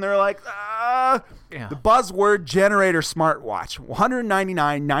podcast? And they're like, yeah. The buzzword generator smartwatch,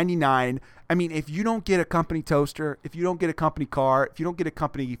 $199.99. I mean, if you don't get a company toaster, if you don't get a company car, if you don't get a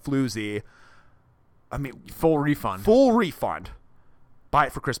company floozy, I mean, full refund. Full refund. Buy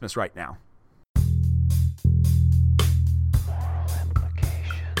it for Christmas right now.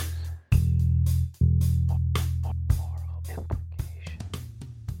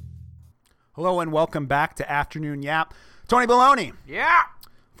 Hello and welcome back to Afternoon Yap. Tony Baloney. Yeah.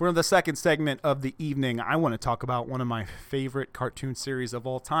 For the second segment of the evening, I want to talk about one of my favorite cartoon series of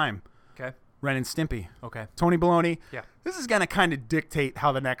all time. Okay. Ren and Stimpy. Okay. Tony Baloney. Yeah. This is going to kind of dictate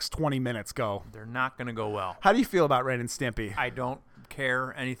how the next 20 minutes go. They're not going to go well. How do you feel about Ren and Stimpy? I don't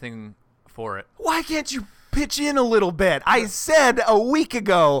care anything for it. Why can't you pitch in a little bit? I said a week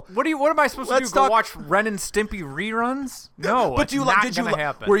ago. What am I supposed to do? Go watch Ren and Stimpy reruns? No, but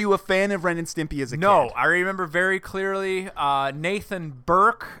happen. Were you a fan of Ren and Stimpy as a kid? No, I remember very clearly Nathan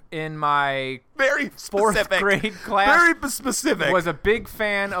Burke in my fourth grade class. Very specific. Was a big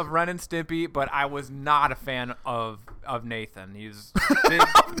fan of Ren and Stimpy, but I was not a fan of Nathan. He was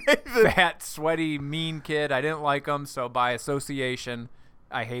a big, fat, sweaty, mean kid. I didn't like him, so by association,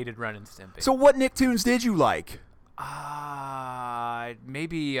 I hated Ren and Stimpy. So what Nicktoons did you like?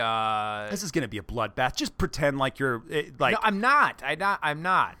 Maybe. This is gonna be a bloodbath. Just pretend like you're like. No, I'm not. I'm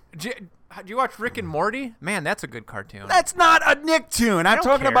not. Do you watch Rick and Morty? Man, that's a good cartoon. That's not a Nicktoon. I'm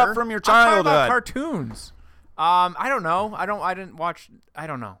talking about from your childhood. I'm talking about cartoons. I don't know. I didn't watch. I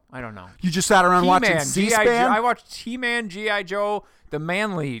don't know. You just sat around watching He-Man, C-SPAN? I watched He-Man, G.I. Joe, the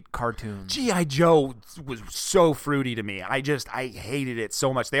manly cartoons. G.I. Joe was so fruity to me. I hated it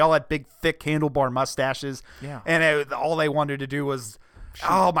so much. They all had big, thick handlebar mustaches. Yeah. And all they wanted to do was,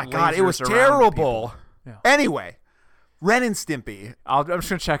 oh my God, it was lasers around terrible. Yeah. Anyway, Ren and Stimpy. I'm just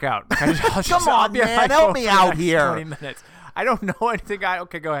going to check out. Come on, man. Help me out here. 20 minutes. I don't know anything.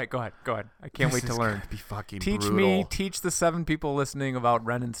 Okay, go ahead. I can't wait to learn. Be fucking Teach the 7 people listening about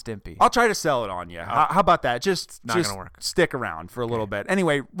Ren and Stimpy. I'll try to sell it on you. How about that? Just gonna work. Stick around for a little bit.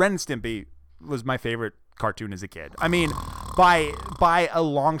 Anyway, Ren and Stimpy was my favorite cartoon as a kid. I mean, by a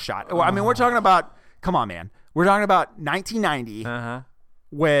long shot. I mean, we're talking about. Come on, man. We're talking about 1990.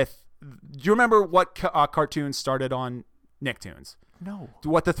 With. Do you remember what cartoons started on Nicktoons? No.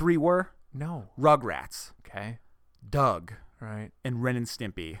 What the 3 were? No. Rugrats. Okay. Doug. Right. And Ren and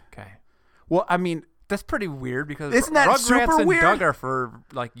Stimpy. Okay. Well, I mean, that's pretty weird because isn't that Rugrats super and weird? Doug are for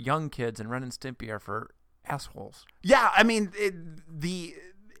like young kids, and Ren and Stimpy are for assholes. Yeah, I mean,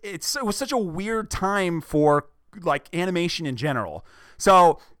 it was such a weird time for like animation in general.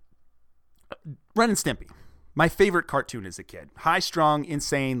 So, Ren and Stimpy, my favorite cartoon as a kid, high strung,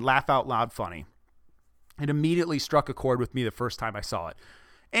 insane, laugh out loud, funny. It immediately struck a chord with me the first time I saw it,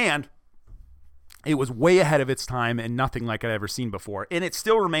 and it was way ahead of its time and nothing like I'd ever seen before. And it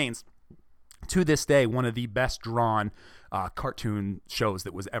still remains, to this day, one of the best drawn cartoon shows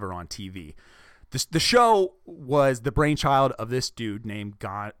that was ever on TV. The show was the brainchild of this dude named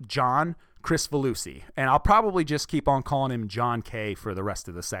John Kricfalusi. And I'll probably just keep on calling him John K for the rest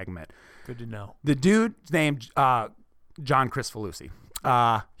of the segment. Good to know. The dude's named John Kricfalusi.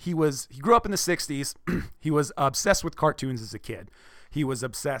 He grew up in the 60s. He was obsessed with cartoons as a kid. He was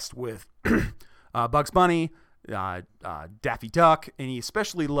obsessed with Bugs Bunny, Daffy Duck, and he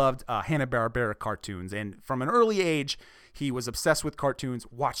especially loved Hanna-Barbera cartoons. And from an early age, he was obsessed with cartoons,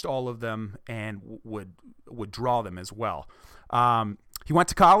 watched all of them, and would draw them as well. He went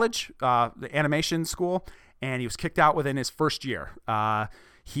to college, the animation school, and he was kicked out within his first year.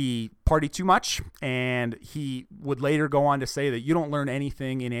 He partied too much, and he would later go on to say that you don't learn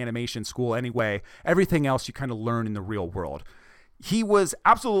anything in animation school anyway. Everything else you kind of learn in the real world. He was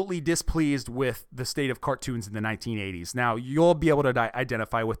absolutely displeased with the state of cartoons in the 1980s. Now, you'll be able to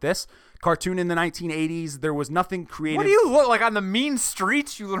identify with this. Cartoon in the 1980s, there was nothing creative. What do you look like on the mean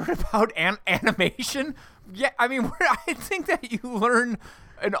streets? You learn about animation? Yeah, I mean, I think that you learn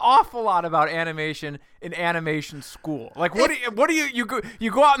an awful lot about animation in animation school. Like, what do you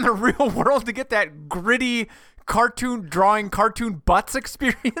go out in the real world to get that gritty cartoon butts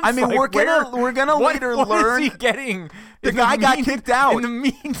experience? I mean, like, we're gonna later learn. What is he getting? The guy got kicked out in the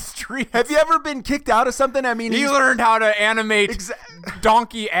mean streets. Have you ever been kicked out of something? I mean, he learned how to animate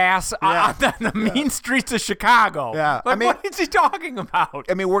donkey ass on the mean streets of Chicago. Yeah, like, what is he talking about?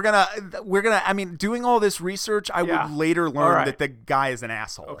 I mean, we're gonna. I mean, doing all this research, I would later learn that the guy is an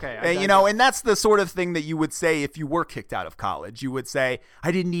asshole. Okay, and that's the sort of thing that you would say if you were kicked out of college. You would say,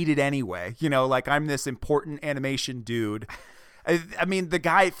 "I didn't need it anyway." Like I'm this important animation dude. I mean, the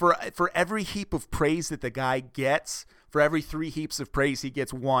guy for every heap of praise that the guy gets. For every 3 heaps of praise, he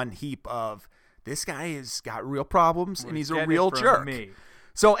gets 1 heap of, this guy has got real problems and he's a real jerk.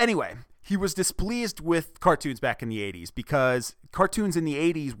 So anyway, he was displeased with cartoons back in the 80s because cartoons in the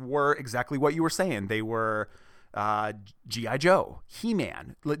 80s were exactly what you were saying. They were G.I. Joe,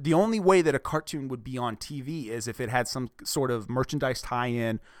 He-Man. The only way that a cartoon would be on TV is if it had some sort of merchandise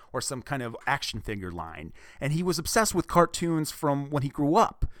tie-in or some kind of action figure line. And he was obsessed with cartoons from when he grew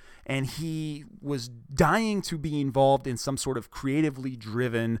up. And he was dying to be involved in some sort of creatively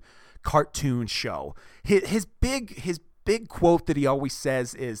driven cartoon show. His big quote that he always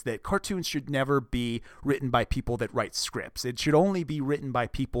says is that cartoons should never be written by people that write scripts. It should only be written by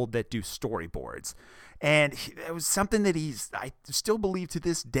people that do storyboards. And it was something that I still believe to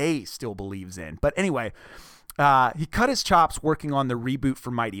this day, still believes in. But anyway, he cut his chops working on the reboot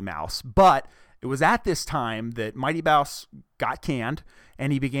for Mighty Mouse. But it was at this time that Mighty Mouse got canned,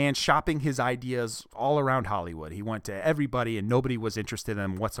 and he began shopping his ideas all around Hollywood. He went to everybody, and nobody was interested in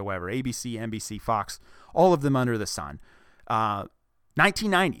him whatsoever. ABC, NBC, Fox, all of them under the sun.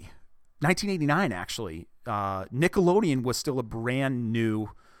 1989 actually, Nickelodeon was still a brand new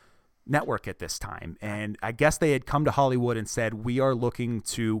network at this time. And I guess they had come to Hollywood and said, we are looking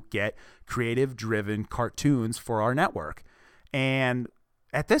to get creative-driven cartoons for our network. And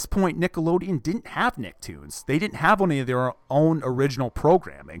at this point, Nickelodeon didn't have Nicktoons. They didn't have any of their own original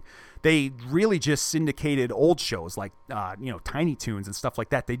programming. They really just syndicated old shows like, Tiny Toons and stuff like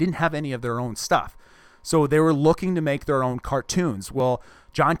that. They didn't have any of their own stuff. So they were looking to make their own cartoons. Well,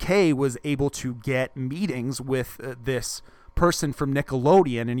 John Kay was able to get meetings with this person from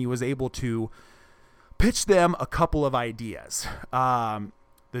Nickelodeon, and he was able to pitch them a couple of ideas.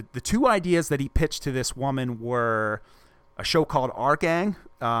 The two ideas that he pitched to this woman were a show called Our Gang,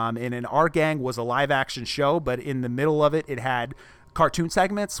 and Our Gang was a live-action show, but in the middle of it, it had cartoon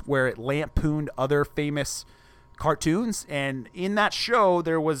segments where it lampooned other famous cartoons, and in that show,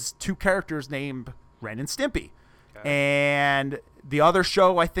 there was two characters named Ren and Stimpy. Okay. And the other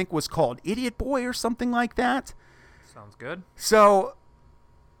show, I think, was called Idiot Boy or something like that. Sounds good. So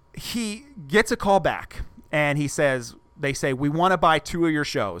he gets a call back, and they say, we want to buy two of your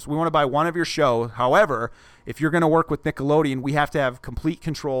shows. We want to buy one of your shows. However, if you're going to work with Nickelodeon, we have to have complete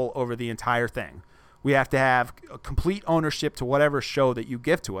control over the entire thing. We have to have complete ownership to whatever show that you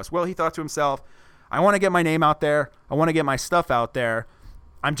give to us. Well, he thought to himself, I want to get my name out there. I want to get my stuff out there.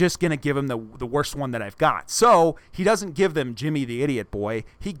 I'm just going to give him the worst one that I've got. So he doesn't give them Jimmy the Idiot Boy.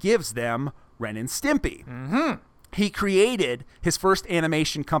 He gives them Ren and Stimpy. Mm-hmm. He created his first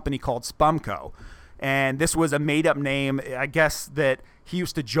animation company called Spumco. And this was a made-up name. I guess that he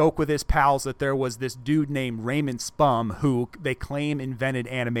used to joke with his pals that there was this dude named Raymond Spum who they claim invented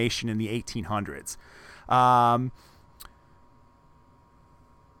animation in the 1800s.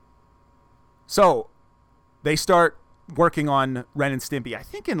 So they start working on Ren and Stimpy, I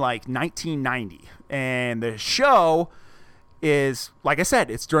think in like 1990. And the show is, like I said,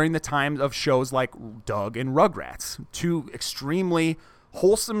 it's during the time of shows like Doug and Rugrats, two extremely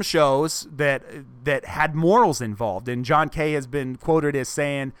wholesome shows that had morals involved. And John Kay has been quoted as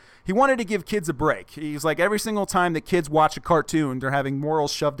saying he wanted to give kids a break. He's like, every single time that kids watch a cartoon, they're having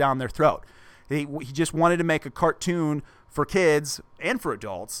morals shoved down their throat. He just wanted to make a cartoon for kids and for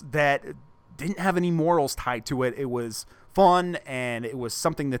adults that didn't have any morals tied to it. It was fun, and it was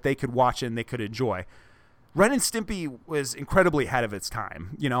something that they could watch and they could enjoy. Ren and Stimpy was incredibly ahead of its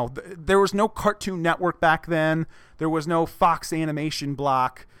time. You know, there was no Cartoon Network back then. There was no Fox Animation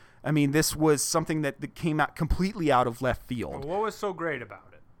Block. I mean, this was something that came out completely out of left field. What was so great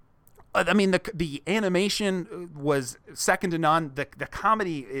about it? I mean, the animation was second to none. The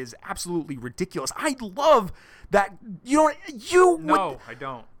comedy is absolutely ridiculous. I love that. I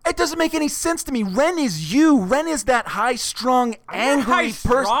don't. It doesn't make any sense to me. Ren is you. Ren is that high-strung, angry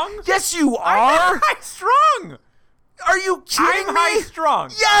person. Yes, you are. I'm high-strung. Are you kidding me? I'm high-strung.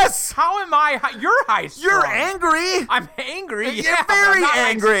 Yes. How am I? You're high-strung. You're angry. I'm angry. You're very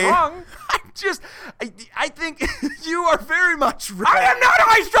angry. High-strung. I think you are very much Ren. I am not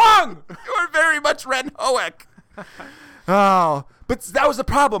high-strung. You are very much Ren Hoek. Oh, but that was the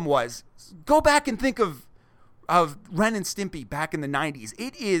problem. Was go back and think of Ren and Stimpy back in the 90s.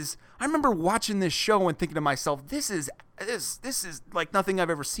 It is. I remember watching this show and thinking to myself, this is like nothing I've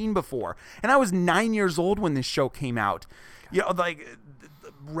ever seen before. And I was 9 years old when this show came out. You know, like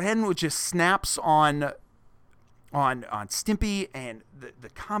Ren would just snaps on Stimpy, and the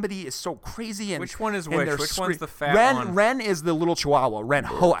comedy is so crazy. And which one is which? Which one's the fat one? Ren is the little chihuahua, Ren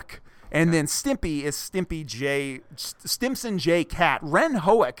Hoek. And then Stimpy is Stimson J. Cat. Ren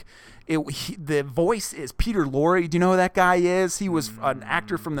Hoek, the voice is Peter Lorre. Do you know who that guy is? He was an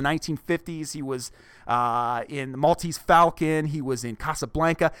actor from the 1950s. He was in Maltese Falcon. He was in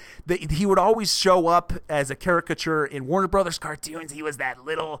Casablanca. He would always show up as a caricature in Warner Brothers cartoons. He was that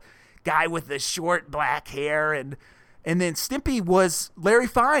little guy with the short black hair. And then Stimpy was Larry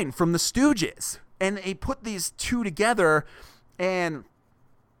Fine from the Stooges. And they put these two together, and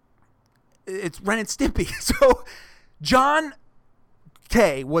it's Ren and Stimpy. So John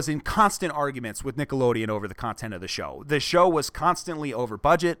Kay was in constant arguments with Nickelodeon over the content of the show. The show was constantly over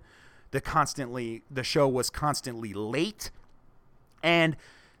budget. The show was constantly late. And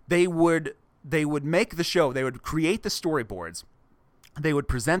they would make the show. They would create the storyboards. They would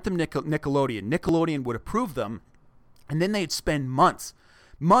present them Nickelodeon. Nickelodeon would approve them, and then they'd spend months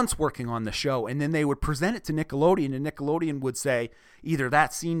working on the show, and then they would present it to Nickelodeon, and Nickelodeon would say either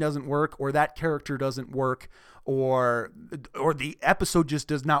that scene doesn't work, or that character doesn't work, or the episode just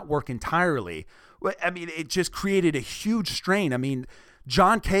does not work entirely. I mean, it just created a huge strain. I mean,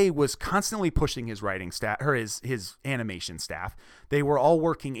 John Kay was constantly pushing his writing staff or his animation staff. They were all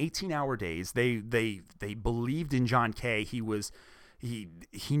working 18-hour days. They believed in John Kay. He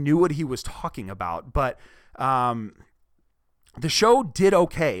knew what he was talking about, but the show did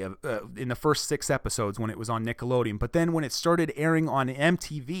okay in the first 6 episodes when it was on Nickelodeon, but then when it started airing on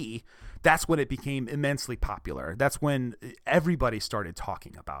MTV, that's when it became immensely popular. That's when everybody started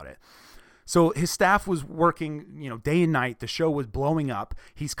talking about it. So his staff was working, day and night. The show was blowing up.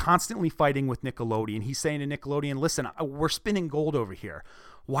 He's constantly fighting with Nickelodeon. He's saying to Nickelodeon, listen, we're spinning gold over here.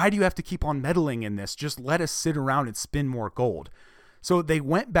 Why do you have to keep on meddling in this? Just let us sit around and spin more gold. So they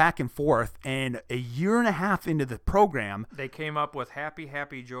went back and forth, and a year and a half into the program, they came up with Happy,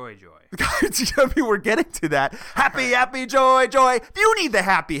 Happy, Joy, Joy. We're getting to that. Happy, Happy, Joy, Joy. You need the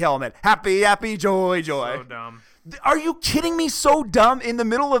happy helmet. Happy, Happy, Joy, Joy. So dumb. Are you kidding me? So dumb. In the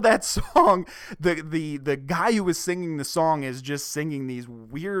middle of that song, the guy who was singing the song is just singing these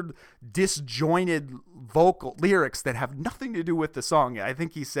weird, disjointed vocal lyrics that have nothing to do with the song. I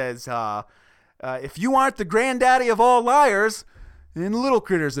think he says, if you aren't the granddaddy of all liars and little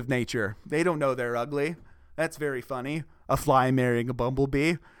critters of nature, they don't know they're ugly. That's very funny. A fly marrying a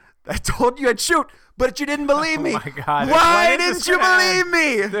bumblebee. I told you I'd shoot, but you didn't believe me. Oh my God. Why didn't you believe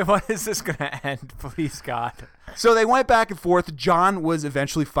me? When is this going to end? Please, God. So they went back and forth. John was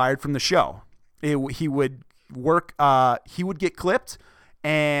eventually fired from the show. He would work. He would get clipped,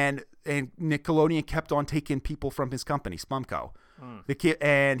 and Nickelodeon kept on taking people from his company, Spumco.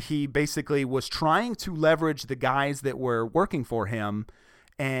 And he basically was trying to leverage the guys that were working for him,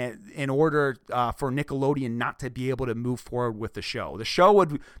 and in order for Nickelodeon not to be able to move forward with the show. The show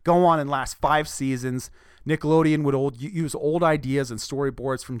would go on and last 5 seasons. Nickelodeon would use old ideas and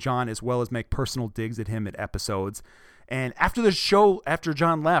storyboards from John, as well as make personal digs at him at episodes. And after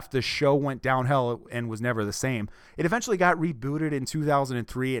John left, the show went downhill and was never the same. It eventually got rebooted in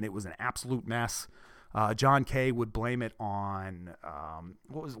 2003, and it was an absolute mess. John Kay would blame it on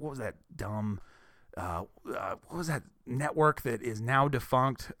what was that dumb what was that network that is now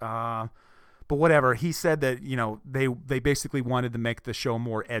defunct? But whatever. He said that they basically wanted to make the show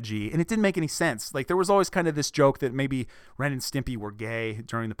more edgy, and it didn't make any sense. Like, there was always kind of this joke that maybe Ren and Stimpy were gay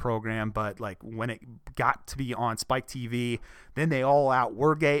during the program, but like when it got to be on Spike TV, then they all out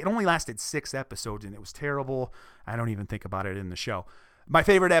were gay. It only lasted 6 episodes, and it was terrible. I don't even think about it in the show. My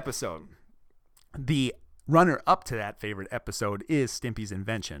favorite episode, the runner up to that favorite episode, is Stimpy's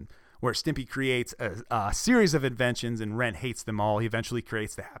Invention, where Stimpy creates a series of inventions and Ren hates them all. He eventually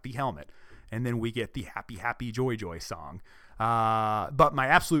creates the happy helmet. And then we get the Happy, Happy, Joy, Joy song. But my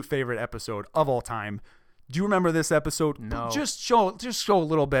absolute favorite episode of all time. Do you remember this episode? No. Just show a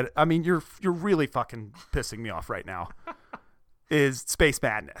little bit. I mean, you're really fucking pissing me off right now. Is Space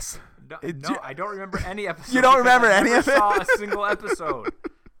Madness. No, I don't remember any episode. You don't remember any of it? I never saw a single episode.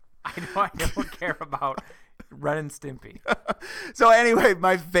 I don't care about Ren and Stimpy. So anyway,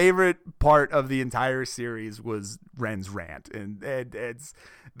 my favorite part of the entire series was Ren's rant, and it's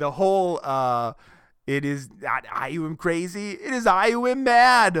the whole it is not I who am crazy, it is I who am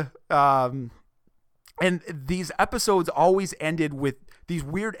mad. And these episodes always ended with these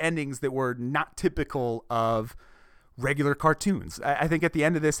weird endings that were not typical of regular cartoons. I think at the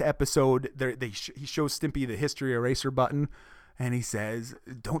end of this episode, he shows Stimpy the history eraser button. And he says,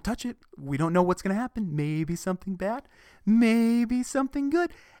 don't touch it. We don't know what's going to happen. Maybe something bad. Maybe something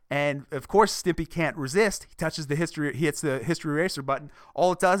good. And, of course, Stimpy can't resist. He touches the history. He hits the history eraser button.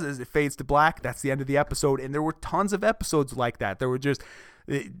 All it does is it fades to black. That's the end of the episode. And there were tons of episodes like that.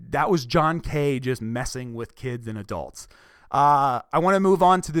 That was John Kay just messing with kids and adults. I want to move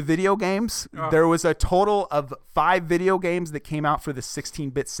on to the video games. There was a total of 5 video games that came out for the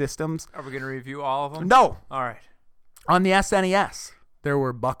 16-bit systems. Are we going to review all of them? No. All right. On the SNES, there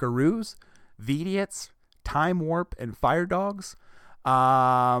were Buckaroos, Vidiots, Time Warp, and Fire Dogs.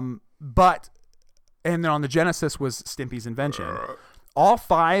 And then on the Genesis was Stimpy's Invention. All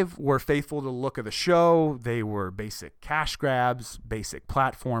 5 were faithful to the look of the show. They were basic cash grabs, basic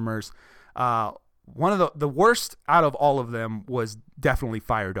platformers. One of the worst out of all of them was definitely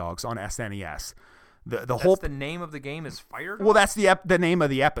Fire Dogs on SNES. The name of the game is Fire Dogs? Well, that's the name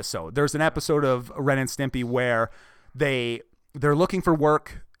of the episode. There's an episode of Ren and Stimpy where they're looking for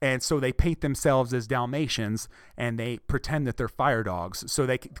work, And so they paint themselves as Dalmatians and they pretend that they're fire dogs. So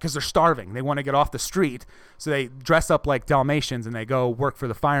because they're starving, they want to get off the street. So they dress up like Dalmatians and they go work for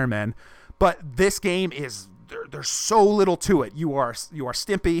the firemen. But this game is, there's so little to it. You are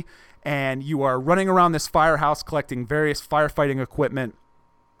Stimpy and you are running around this firehouse collecting various firefighting equipment.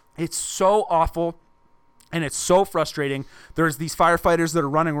 It's so awful and it's so frustrating. There's these firefighters that are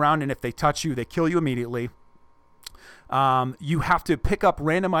running around, and if they touch you, they kill you immediately. You have to pick up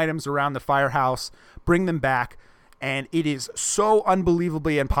random items around the firehouse, bring them back, and it is so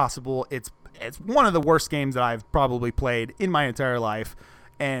unbelievably impossible. It's one of the worst games that I've probably played in my entire life,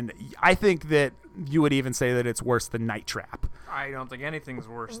 and I think that you would even say that it's worse than Night Trap. I don't think anything's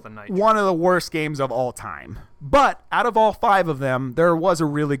worse than Night Trap. One of the worst games of all time. But out of all 5 of them, there was a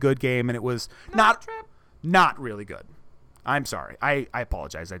really good game, and it was not really good. I'm sorry. I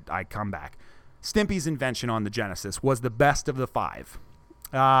apologize. I come back. Stimpy's invention on the Genesis was the best of the 5.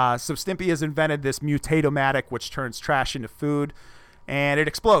 So Stimpy has invented this Mutatomatic, which turns trash into food, and it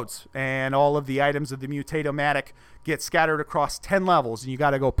explodes. And all of the items of the Mutatomatic get scattered across 10 levels, and you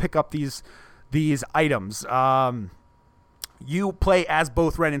got to go pick up these items. You play as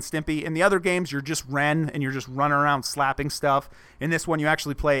both Ren and Stimpy. In the other games, you're just Ren, and you're just running around slapping stuff. In this one, you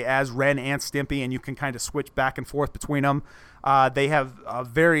actually play as Ren and Stimpy, and you can kind of switch back and forth between them. They have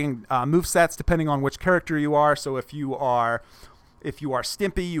varying movesets depending on which character you are. So if you are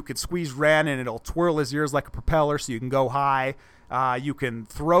Stimpy, you can squeeze Ren, and it'll twirl his ears like a propeller, so you can go high. You can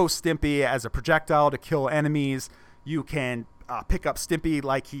throw Stimpy as a projectile to kill enemies. You can pick up Stimpy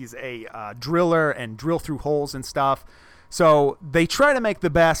like he's a driller and drill through holes and stuff. So they try to make the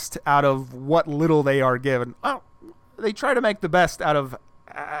best out of what little they are given. Oh, they try to make the best out of...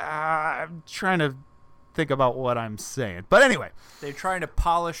 I'm trying to think about what I'm saying. But anyway. They're trying to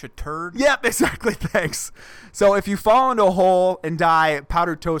polish a turd? Yep, exactly. Thanks. So if you fall into a hole and die,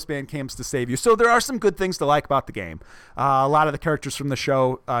 Powdered Toast Man comes to save you. So there are some good things to like about the game. A lot of the characters from the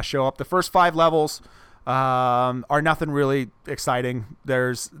show show up. The first 5 levels are nothing really exciting.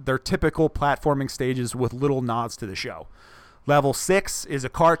 They're typical platforming stages with little nods to the show. Level 6 is a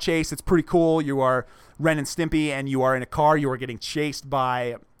car chase. It's pretty cool. You are Ren and Stimpy, and you are in a car. You are getting chased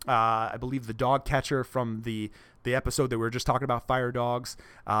by, I believe, the dog catcher from the episode that we were just talking about, Fire Dogs.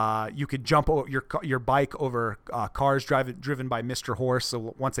 You could jump your bike over cars driven by Mr. Horse.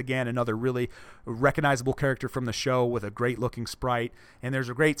 So once again, another really recognizable character from the show with a great looking sprite. And there's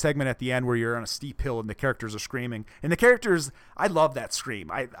a great segment at the end where you're on a steep hill and the characters are screaming. And the characters, I love that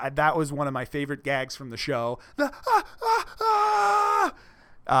scream. That was one of my favorite gags from the show.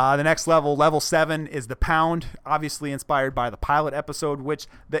 The next level 7, is the Pound, obviously inspired by the pilot episode,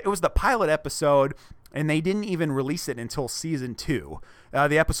 it was the pilot episode, and they didn't even release it until season 2.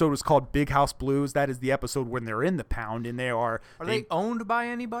 The episode was called Big House Blues. That is the episode when they're in the Pound, and Are they owned by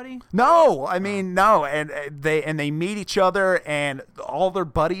anybody? No, I mean, no. And they meet each other, and all their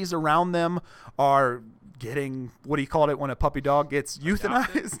buddies around them are getting, what do you call it when a puppy dog gets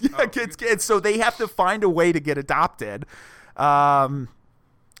euthanized? Gets so they have to find a way to get adopted.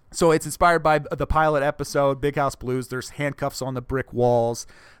 So it's inspired by the pilot episode, Big House Blues. There's handcuffs on the brick walls.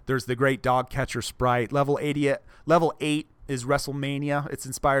 There's the great dog catcher sprite. Level 8 is WrestleMania. It's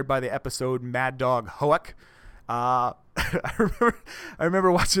inspired by the episode Mad Dog Hoek. I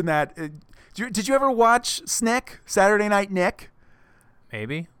remember watching that. Did you ever watch Snick, Saturday Night Nick?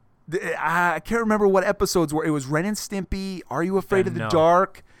 Maybe. I can't remember what episodes were. It was Ren and Stimpy, Are You Afraid of the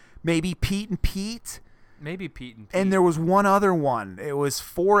Dark? Maybe Pete and Pete. Maybe Pete and Pete. And there was one other one. It was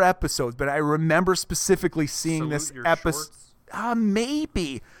 4 episodes, but I remember specifically seeing this episode.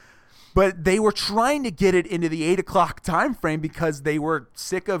 Maybe. But they were trying to get it into the 8 o'clock time frame because they were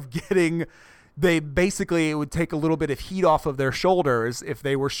sick of getting... it would take a little bit of heat off of their shoulders if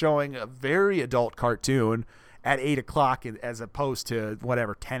they were showing a very adult cartoon at 8 o'clock as opposed to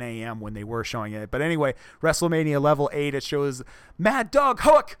 10 a.m. when they were showing it. But anyway, WrestleMania Level 8, it shows Mad Dog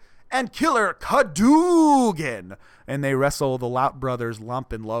Hook and Killer Hadouken, and they wrestle the Lout brothers,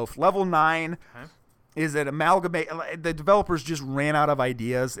 Lump and Loaf. Level 9 is an amalgamate. The developers just ran out of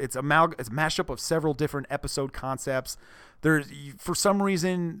ideas. It's a mashup of several different episode concepts. For some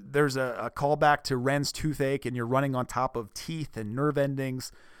reason, there's a callback to Ren's toothache, and you're running on top of teeth and nerve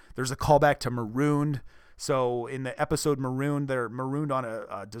endings. There's a callback to Marooned. So in the episode Marooned, they're marooned on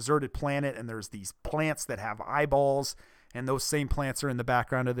a deserted planet, and there's these plants that have eyeballs. And those same plants are in the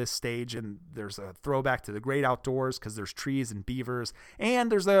background of this stage. And there's a throwback to the great outdoors because there's trees and beavers.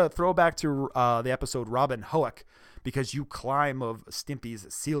 And there's a throwback to the episode Robin Hoek because you climb of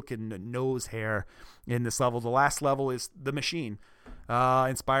Stimpy's silken nose hair in this level. The last level is The Machine,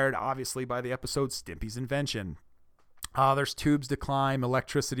 inspired obviously by the episode Stimpy's Invention. There's tubes to climb,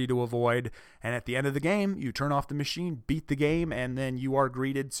 electricity to avoid, and at the end of the game, you turn off the machine, beat the game, and then you are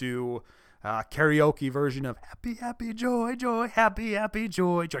greeted to karaoke version of happy, happy, joy, joy, happy, happy,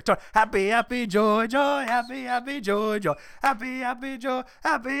 joy, joy, happy, happy, joy, joy, happy, happy, joy, joy, happy, happy, joy,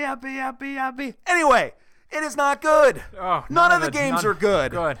 happy, happy, happy, happy. Anyway, it is not good. Oh, none of the games are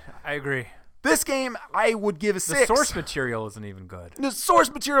good. Good, I agree. This game, I would give a 6. The source material isn't even good. The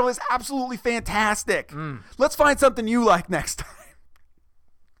source material is absolutely fantastic. Let's find something you like next time.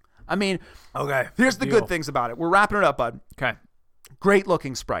 I mean, okay. Here's the good things about it. We're wrapping it up, bud. Okay. Great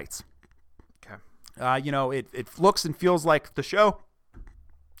looking sprites. Okay. It looks and feels like the show.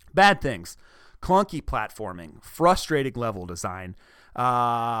 Bad things. Clunky platforming. Frustrating level design.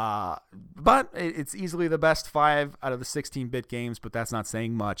 But it's easily the best 5 out of the 16-bit games, but that's not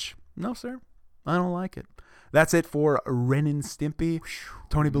saying much. No, sir. I don't like it. That's it for Ren and Stimpy.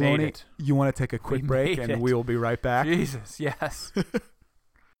 Tony Baloney, you want to take a quick break, and we will be right back? Jesus, yes.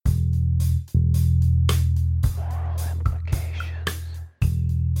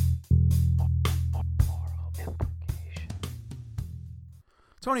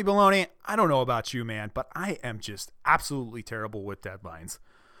 Tony Baloney, I don't know about you, man, but I am just absolutely terrible with deadlines.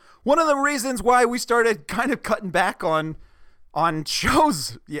 One of the reasons why we started kind of cutting back on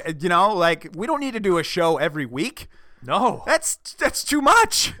shows, you know, like we don't need to do a show every week. No. That's too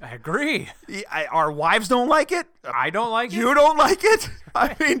much. I agree. Our wives don't like it. I don't like it. You don't like it.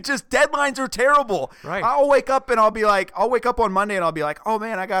 I mean, just deadlines are terrible. Right. I'll wake up on Monday and I'll be like, oh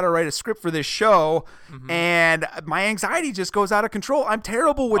man, I got to write a script for this show. And my anxiety just goes out of control. I'm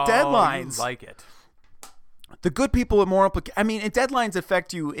terrible with deadlines. You like it. The good people at deadlines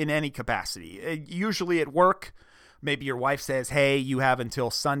affect you in any capacity. Usually at work. Maybe your wife says, hey, you have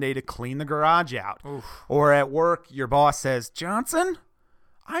until Sunday to clean the garage out. Oof. Or at work, your boss says, Johnson,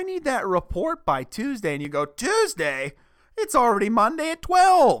 I need that report by Tuesday. And you go, Tuesday? It's already Monday at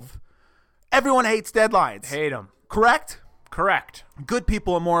 12. Everyone hates deadlines. Hate them. Correct? Correct. Good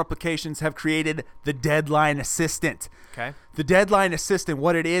people and more applications have created the Deadline Assistant. Okay. The Deadline Assistant,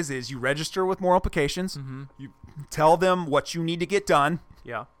 what it is you register with more applications. You tell them what you need to get done.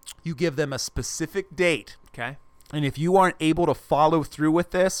 Yeah. You give them a specific date. Okay. And if you aren't able to follow through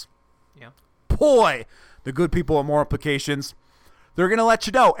with this, boy, the good people at more applications, they're going to let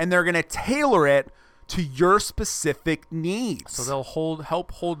you know, and they're going to tailor it to your specific needs. So they'll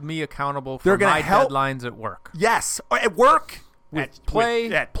help hold me accountable for my deadlines at work. Yes, at work. At play.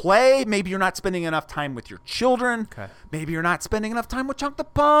 At play. Maybe you're not spending enough time with your children. Okay. Maybe you're not spending enough time with Chunk the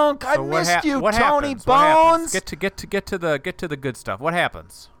Punk. I missed you, what Tony happens? Bones. Get to the good stuff. What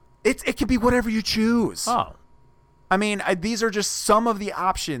happens? It can be whatever you choose. Oh. I mean, these are just some of the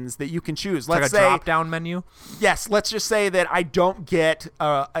options that you can choose. Let's say a drop-down menu? Yes. Let's just say that I don't get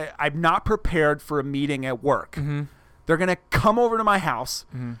I'm not prepared for a meeting at work. They're going to come over to my house.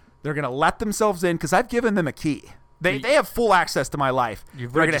 They're going to let themselves in because I've given them a key. They have full access to my life. They're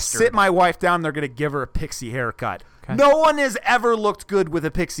going to sit my wife down. They're going to give her a pixie haircut. Okay. No one has ever looked good with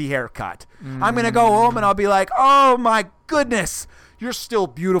a pixie haircut. I'm going to go home and I'll be like, oh, my goodness. You're still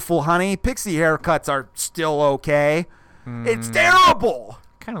beautiful, honey. Pixie haircuts are still okay. It's terrible.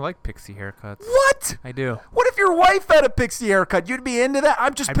 Kind of like pixie haircuts. What? I do. What if your wife had a pixie haircut? You'd be into that?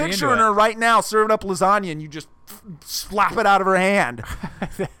 I'm just picturing her right now serving up lasagna and you just slap it out of her hand.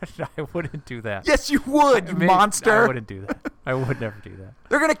 I wouldn't do that. Yes, you would, you monster. I wouldn't do that. I would never do that.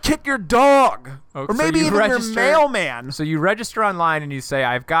 They're going to kick your dog. Or maybe even your mailman. So you register online and you say,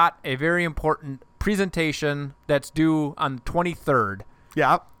 I've got a very important presentation that's due on the 23rd.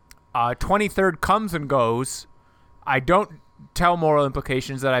 Yeah. 23rd comes and goes. I don't tell Moral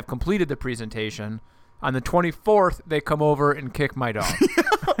Implications that I've completed the presentation. On the 24th, they come over and kick my dog.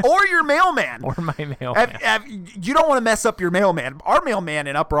 Or your mailman. Or my mailman. You don't want to mess up your mailman. Our mailman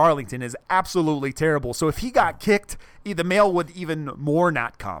in Upper Arlington is absolutely terrible. So if he got kicked, the mail would even more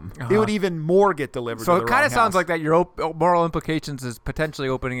not come. It would even more get delivered so to the it kind of sounds house. like that your Moral Implications is potentially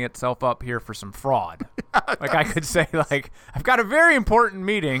opening itself up here for some fraud. Like I could say, like, I've got a very important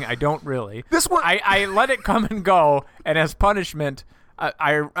meeting. I don't really. This one, I let it come and go, and as punishment,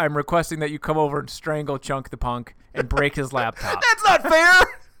 I'm requesting that you come over and strangle Chunk the Punk and break his laptop. That's not fair.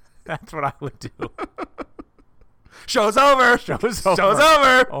 That's what I would do. Show's over. Show's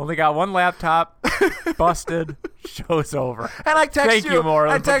over. Only got one laptop. Busted. Show's over. And I text you.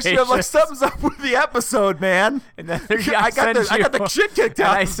 Moral I text you. I'm like, something's up with the episode, man. And then I got the shit kicked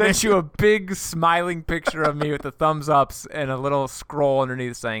out. And I sent you a big smiling picture of me with the thumbs ups and a little scroll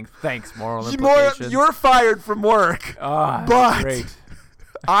underneath saying, "Thanks, Moral Implications." You're fired from work. But great.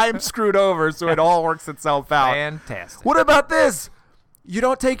 I'm screwed over, so it all works itself out. Fantastic. What about this? You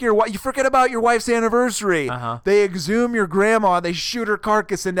don't take your wife. You forget about your wife's anniversary. They exhume your grandma. They shoot her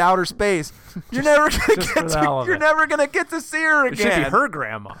carcass into outer space. You're never gonna get to see her again. It should be her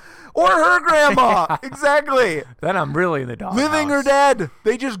grandma. Or her grandma. Exactly. Then I'm really in the doghouse. Living or dead.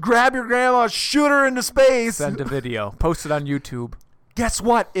 They just grab your grandma, shoot her into space. Send a video. Post it on YouTube. Guess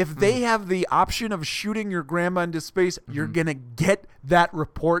what? If they have the option of shooting your grandma into space, you're going to get that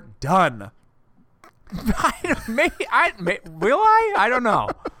report done. Will I? I don't know.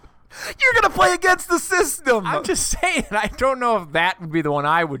 You're going to play against the system. I'm just saying, I don't know if that would be the one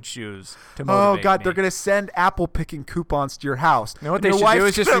I would choose to motivate Oh, God, me. they're going to send apple picking coupons to your house. You know what they should do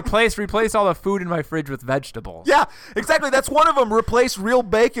is just replace all the food in my fridge with vegetables. Yeah, exactly. That's one of them. Replace real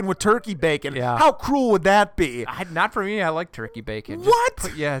bacon with turkey bacon. Yeah. How cruel would that be? Not for me. I like turkey bacon. What?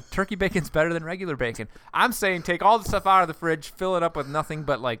 Turkey bacon's better than regular bacon. I'm saying take all the stuff out of the fridge, fill it up with nothing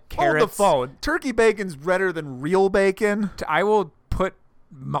but like carrots. Hold the phone. Turkey bacon's better than real bacon. I will put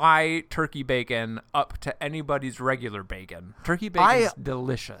my turkey bacon up to anybody's regular bacon. Turkey bacon's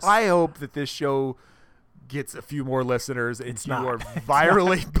delicious. I hope that this show gets a few more listeners and you are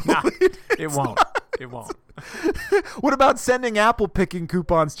virally bullied. It won't. It won't. What about sending apple picking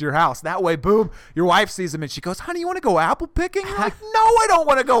coupons to your house? That way, boom, your wife sees them and she goes, honey, you want to go apple picking? You're like, no, I don't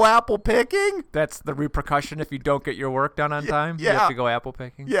want to go apple picking. That's the repercussion if you don't get your work done on time. Yeah. You have to go apple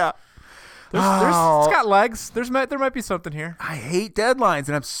picking. Yeah. It's got legs. There might be something here. I hate deadlines,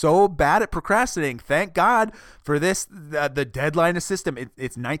 and I'm so bad at procrastinating. Thank God for this, the deadline system.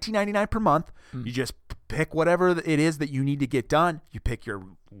 It's $19.99 per month. You just pick whatever it is that you need to get done. You pick your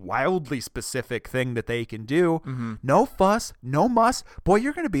wildly specific thing that they can do. No fuss, no muss. Boy,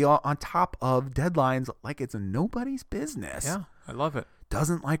 you're going to be on top of deadlines like it's nobody's business. Yeah, I love it.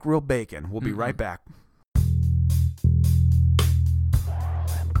 Doesn't like real bacon. We'll be right back.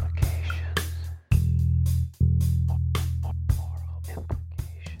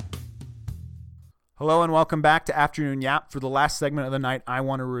 Hello and welcome back to Afternoon Yap. For the last segment of the night, I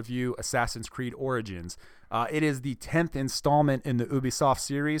want to review Assassin's Creed Origins. It is the 10th installment in the Ubisoft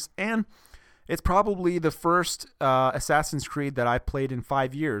series, and it's probably the first Assassin's Creed that I played in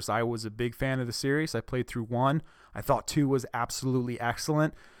 5 years. I was a big fan of the series. I played through 1. I thought 2 was absolutely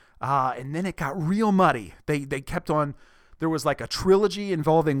excellent. And then it got real muddy. They kept on... There was like a trilogy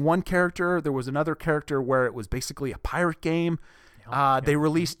involving one character. There was another character where it was basically a pirate game. They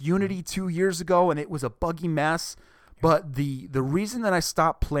released Unity 2 years ago, and it was a buggy mess. But the reason that I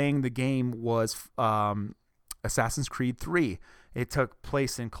stopped playing the game was Assassin's Creed 3. It took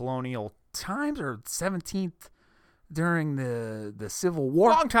place in colonial times, or 17th during the Civil War.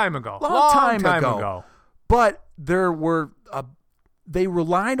 Long time ago. Long time ago. But there were they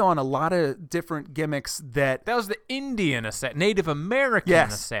relied on a lot of different gimmicks that was the Indian Native American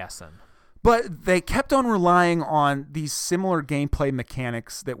assassin. But they kept on relying on these similar gameplay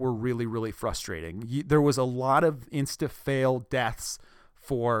mechanics that were really, really frustrating. There was a lot of insta-fail deaths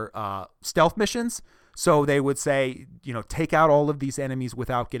for stealth missions. So they would say, take out all of these enemies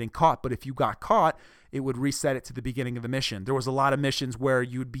without getting caught. But if you got caught, it would reset it to the beginning of the mission. There was a lot of missions where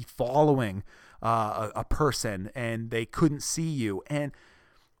you'd be following a person and they couldn't see you. And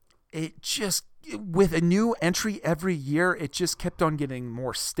it just, with a new entry every year, it just kept on getting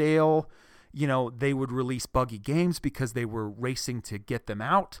more stale. They would release buggy games because they were racing to get them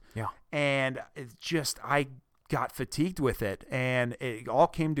out. Yeah. And it's just, I got fatigued with it. And it all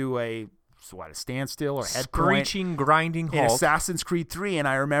came to a standstill or head screeching, grinding halt. In Assassin's Creed 3. And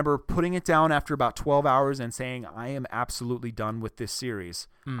I remember putting it down after about 12 hours and saying, I am absolutely done with this series.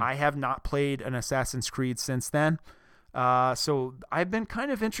 I have not played an Assassin's Creed since then. So I've been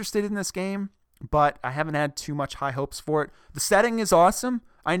kind of interested in this game, but I haven't had too much high hopes for it. The setting is awesome.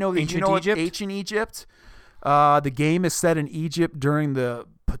 I know that ancient Egypt. The game is set in Egypt during the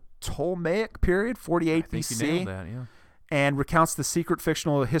Ptolemaic period, 48 BC. You nailed that, yeah. And recounts the secret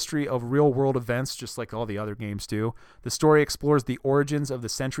fictional history of real-world events, just like all the other games do. The story explores the origins of the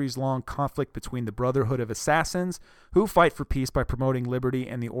centuries-long conflict between the Brotherhood of Assassins, who fight for peace by promoting liberty,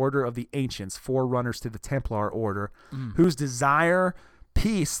 and the Order of the Ancients, forerunners to the Templar Order, whose desire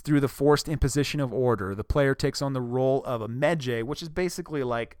peace through the forced imposition of order. The player takes on the role of a Magi, which is basically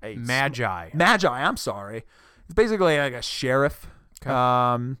like a... Magi, I'm sorry. It's basically like a sheriff.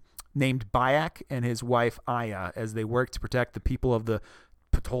 Okay. Named Bayak and his wife Aya, as they work to protect the people of the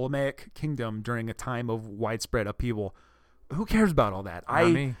Ptolemaic kingdom during a time of widespread upheaval. Who cares about all that?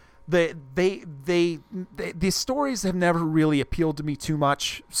 Not me. These stories have never really appealed to me too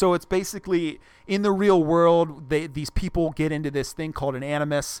much. So it's basically in the real world, these people get into this thing called an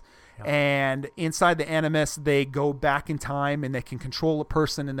animus, And inside the Animus, they go back in time and they can control a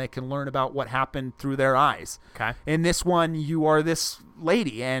person and they can learn about what happened through their eyes. Okay. In this one, you are this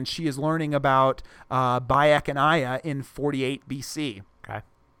lady, and she is learning about Bayek and Aya in 48 BC. Okay.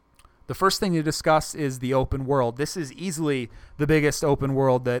 The first thing to discuss is the open world. This is easily the biggest open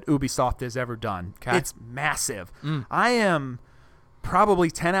world that Ubisoft has ever done. Okay. It's massive. I am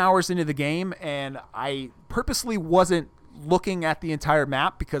probably 10 hours into the game, and I purposely wasn't looking at the entire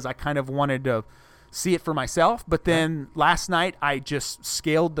map because I kind of wanted to see it for myself. But then last night, I just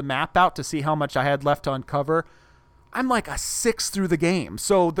scaled the map out to see how much I had left to uncover. I'm like a sixth through the game.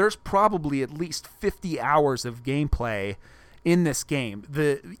 So there's probably at least 50 hours of gameplay in this game.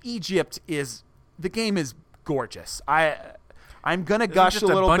 The game is gorgeous. I'm gonna gush a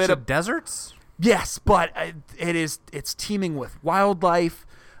little bunch bit of deserts. Yes, but it's teeming with wildlife.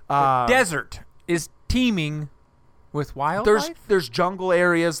 The desert is teeming with wildlife. There's jungle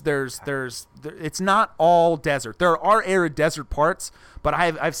areas. It's not all desert. There are arid desert parts, but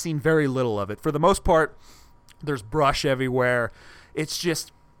I've seen very little of it. For the most part, there's brush everywhere. It's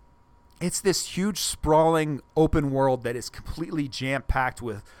this huge sprawling open world that is completely jam-packed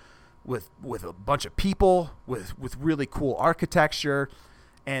with a bunch of people, with really cool architecture,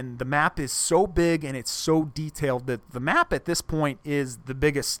 and the map is so big and it's so detailed that the map at this point is the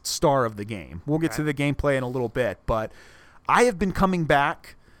biggest star of the game. We'll get to the gameplay in a little bit, but I have been coming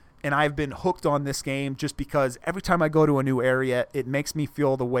back and I've been hooked on this game just because every time I go to a new area, it makes me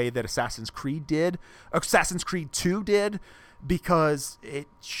feel the way that Assassin's Creed 2 did, because it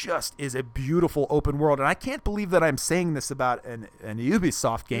just is a beautiful open world. And I can't believe that I'm saying this about an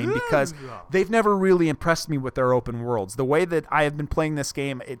Ubisoft game, because they've never really impressed me with their open worlds. The way that I have been playing this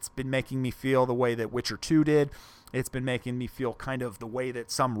game, it's been making me feel the way that Witcher 2 did. It's been making me feel kind of the way that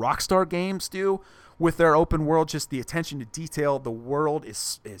some Rockstar games do with their open world. Just the attention to detail. The world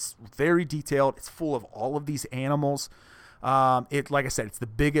is very detailed. It's full of all of these animals. Like I said, it's the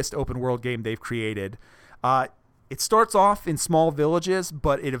biggest open world game they've created. It starts off in small villages,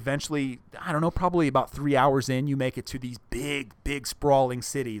 but it eventually, I don't know, probably about 3 hours in, you make it to these big, big sprawling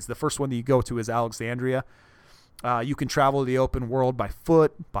cities. The first one that you go to is Alexandria. You can travel the open world by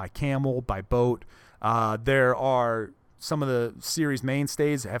foot, by camel, by boat. There are some of the series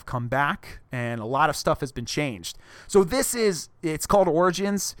mainstays have come back, and a lot of stuff has been changed. So it's called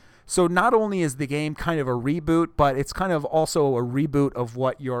Origins. So not only is the game kind of a reboot, but it's kind of also a reboot of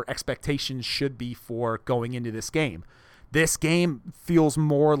what your expectations should be for going into this game. This game feels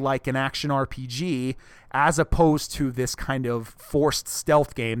more like an action RPG as opposed to this kind of forced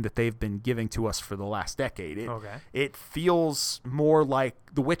stealth game that they've been giving to us for the last decade. It feels more like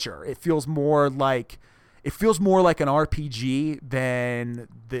The Witcher. It feels more like an RPG than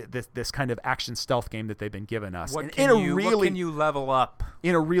this kind of action stealth game that they've been giving us. What can you level up?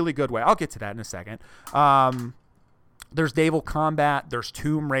 In a really good way. I'll get to that in a second. There's naval combat, there's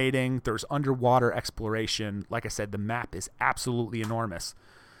tomb raiding, there's underwater exploration. Like I said, the map is absolutely enormous.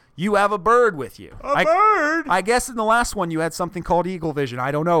 You have a bird with you. A bird? I guess in the last one you had something called Eagle Vision. I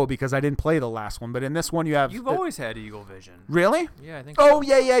don't know because I didn't play the last one. But in this one you have... You've always had Eagle Vision. Really? Yeah, I think so.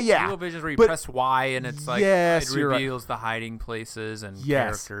 Yeah. Yeah. Eagle Vision is where you press Y and it's like it reveals the hiding places and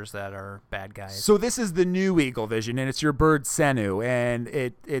characters that are bad guys. So this is the new Eagle Vision, and it's your bird Senu, and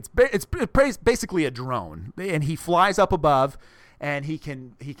it's basically a drone. And he flies up above, and he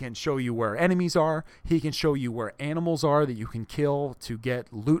can show you where enemies are. He can show you where animals are that you can kill to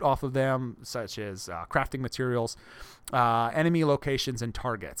get loot off of them, such as crafting materials, enemy locations, and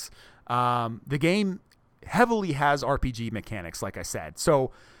targets. The game heavily has RPG mechanics, like I said. So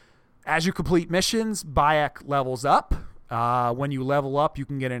as you complete missions, Bayek levels up. When you level up, you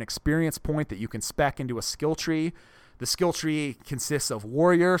can get an experience point that you can spec into a skill tree. The skill tree consists of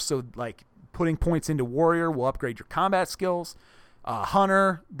warrior, so like putting points into warrior will upgrade your combat skills.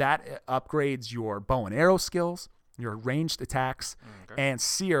 Hunter, that upgrades your bow and arrow skills, your ranged attacks, and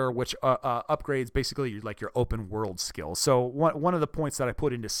Seer, which upgrades basically like your open world skills. So one of the points that I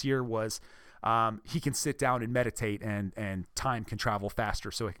put into Seer was he can sit down and meditate, and time can travel faster,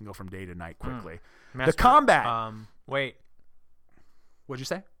 so it can go from day to night quickly. The combat. Wait. What'd you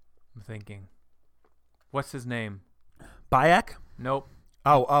say? I'm thinking. What's his name? Bayek? Nope.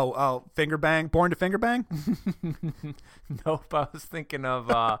 Oh, Finger Bang? Born to Finger Bang? Nope, I was thinking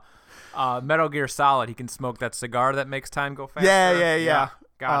of Metal Gear Solid. He can smoke that cigar that makes time go faster. Yeah.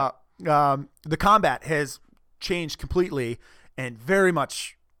 Got it. The combat has changed completely and very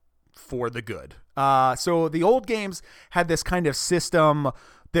much for the good. So the old games had this kind of system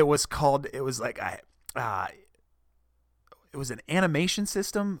that was called, it was like it was an animation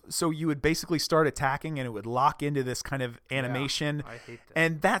system. So you would basically start attacking and it would lock into this kind of animation. I hate that.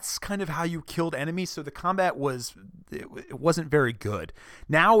 And that's kind of how you killed enemies. So the combat it wasn't very good.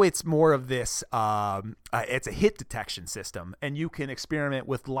 Now it's more of this, it's a hit detection system, and you can experiment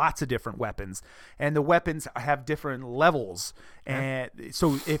with lots of different weapons, and the weapons have different levels. And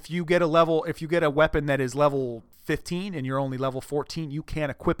so if you get a weapon that is level 15 and you're only level 14, you can't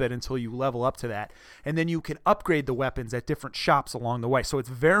equip it until you level up to that. And then you can upgrade the weapons at different shops along the way. So it's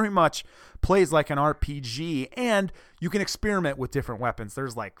very much plays like an RPG, and you can experiment with different weapons.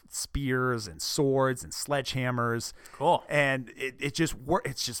 There's like spears and swords and sledgehammers. Cool. And it's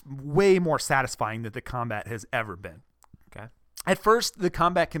just way more satisfying than the combat has ever been. Okay. At first, the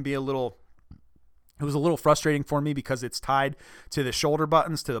combat can be it was a little frustrating for me because it's tied to the shoulder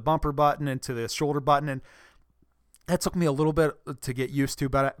buttons, to the bumper button, and to the shoulder button. And that took me a little bit to get used to,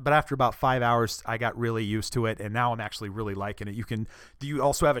 but after about 5 hours, I got really used to it, and now I'm actually really liking it. You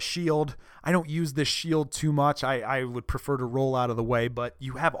also have a shield. I don't use this shield too much. I would prefer to roll out of the way, but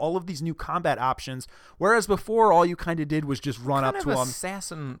you have all of these new combat options, whereas before, all you kind of did was just run up to them.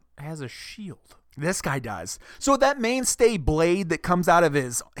 Assassin has a shield. This guy does. So that mainstay blade that comes out of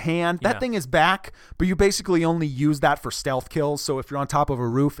his hand, that thing is back, but you basically only use that for stealth kills. So if you're on top of a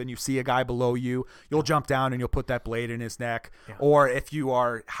roof and you see a guy below you, you'll jump down and you'll put that blade in his neck. Yeah. Or if you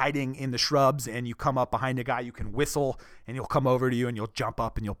are hiding in the shrubs and you come up behind a guy, you can whistle and he'll come over to you and you'll jump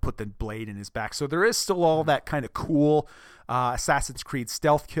up and you'll put the blade in his back. So there is still all that kind of cool Assassin's Creed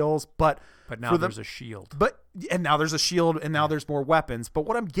stealth kills, but now there's a shield. And now there's a shield, and now there's more weapons. But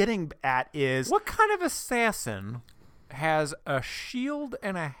what I'm getting at is, what kind of assassin has a shield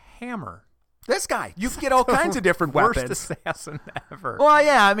and a hammer? This guy. You can get all kinds of different weapons. Worst assassin ever. Well,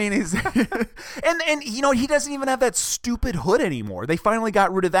 yeah, I mean, he's and he doesn't even have that stupid hood anymore. They finally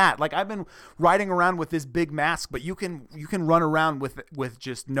got rid of that. Like, I've been riding around with this big mask, but you can run around with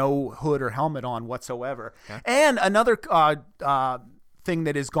just no hood or helmet on whatsoever. Okay. And another thing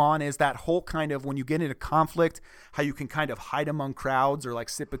that is gone is that whole kind of, when you get into conflict, how you can kind of hide among crowds or like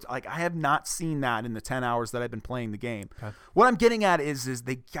I have not seen that in the 10 hours that I've been playing the game. Okay. What I'm getting at is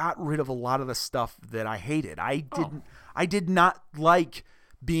they got rid of a lot of the stuff that I hated. I did not like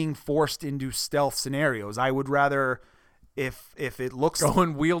being forced into stealth scenarios. I would rather, if it looks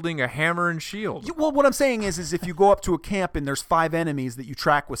going wielding a hammer and shield. Well, what I'm saying is if you go up to a camp and there's 5 enemies that you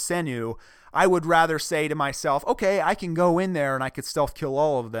track with Senu, I would rather say to myself, okay, I can go in there and I could stealth kill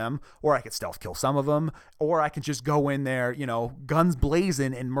all of them, or I could stealth kill some of them, or I can just go in there, guns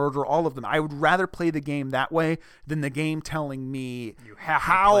blazing and murder all of them. I would rather play the game that way than the game telling me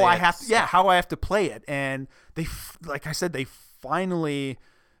how I have to play it. And they, like I said, they finally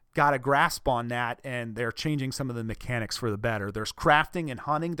got a grasp on that, and they're changing some of the mechanics for the better. There's crafting and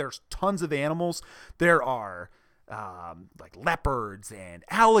hunting. There's tons of animals. There are like leopards and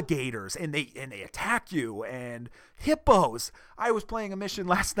alligators, and they attack you, and hippos. I was playing a mission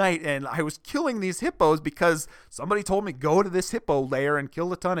last night and I was killing these hippos because somebody told me go to this hippo lair and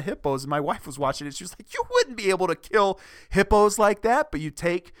kill a ton of hippos, and my wife was watching it. She was like, you wouldn't be able to kill hippos like that, but you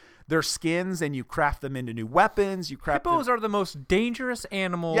take their skins and you craft them into new weapons. Hippos are the most dangerous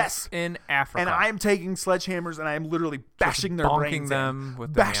animals in Africa. And I'm taking sledgehammers and I'm literally bashing their brains in.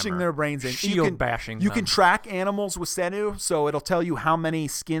 Bashing their brains in. Shield bashing them. You can track animals with Senu, so it'll tell you how many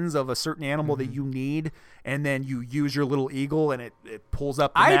skins of a certain animal that you need, and then you use your little eagle and it pulls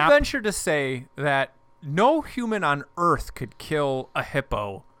up the map. I venture to say that no human on Earth could kill a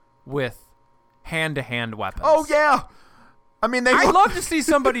hippo with hand-to-hand weapons. Oh, yeah. I mean, I'd love to see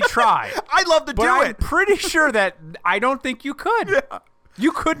somebody try. I'd love to do it. I'm pretty sure that I don't think you could. Yeah.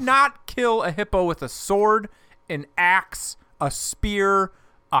 You could not kill a hippo with a sword, an axe, a spear,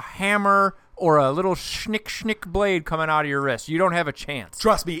 a hammer, or a little schnick blade coming out of your wrist. You don't have a chance.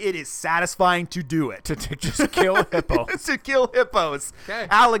 Trust me, it is satisfying to do it. To just kill hippos. To kill hippos. Okay.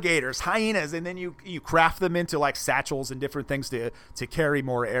 Alligators, hyenas, and then you craft them into like satchels and different things to carry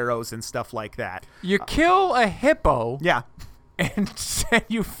more arrows and stuff like that. You kill a hippo. Yeah. And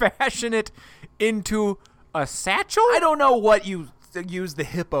you fashion it into a satchel? I don't know what you use the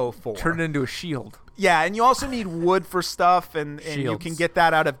hippo for. Turn it into a shield. Yeah, and you also need wood for stuff, and you can get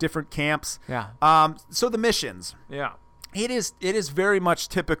that out of different camps. Yeah. So the missions. Yeah. It is very much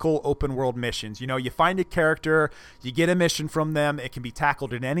typical open world missions. You find a character, you get a mission from them. It can be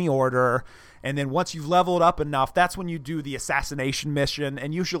tackled in any order. And then once you've leveled up enough, that's when you do the assassination mission.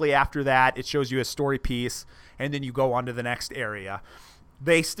 And usually after that, it shows you a story piece, and then you go on to the next area.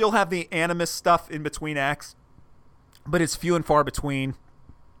 They still have the animus stuff in between acts, but it's few and far between.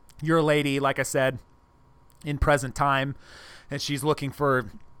 You're a lady, like I said, in present time, and she's looking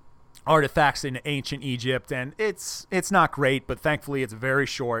for artifacts in ancient Egypt, and it's not great, but thankfully it's very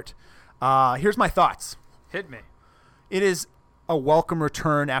short. Here's my thoughts. Hit me. It is a welcome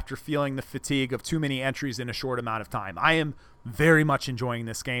return after feeling the fatigue of too many entries in a short amount of time. I am very much enjoying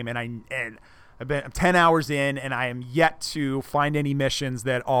this game, and I'm 10 hours in, and I am yet to find any missions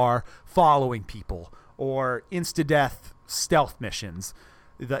that are following people or insta-death stealth missions.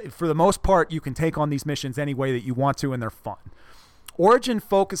 For the most part, you can take on these missions any way that you want to, and they're fun. Origin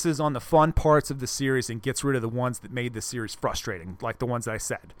focuses on the fun parts of the series and gets rid of the ones that made the series frustrating, like the ones that I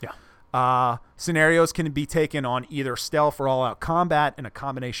said. Yeah. Scenarios can be taken on either stealth or all-out combat, and a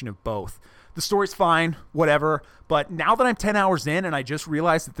combination of both. The story's fine, whatever, but now that I'm 10 hours in and I just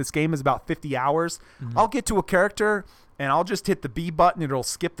realized that this game is about 50 hours, I'll get to a character and I'll just hit the B button and it'll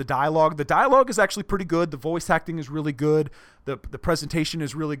skip the dialogue. The dialogue is actually pretty good. The voice acting is really good. The presentation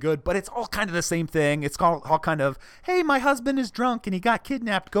is really good, but it's all kind of the same thing. It's all kind of, hey, my husband is drunk and he got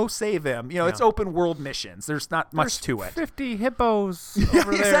kidnapped. Go save him. It's open world missions. There's not much to it. 50 hippos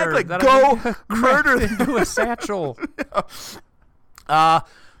over exactly. there. Go murder them. Into a satchel.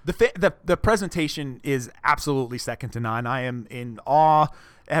 The presentation is absolutely second to none. I am in awe.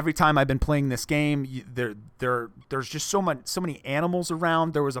 Every time I've been playing this game, there's just so many animals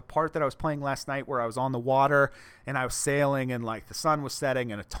around. There was a part that I was playing last night where I was on the water and I was sailing and like the sun was setting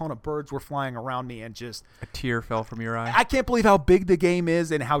and a ton of birds were flying around me and just a tear fell from your eye. I can't believe how big the game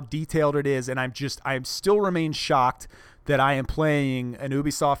is and how detailed it is, and I'm still remain shocked that I am playing an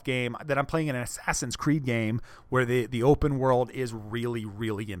Ubisoft game, that I'm playing an Assassin's Creed game where the open world is really,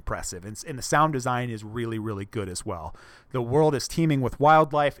 really impressive. And the sound design is really, really good as well. The world is teeming with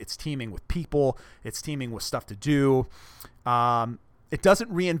wildlife. It's teeming with people. It's teeming with stuff to do. It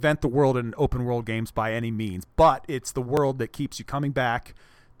doesn't reinvent the world in open world games by any means, but it's the world that keeps you coming back.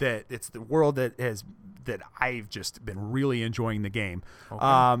 That it's the world that I've just been really enjoying the game.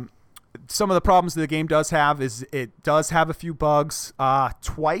 Okay. Some of the problems that the game does have is it does have a few bugs.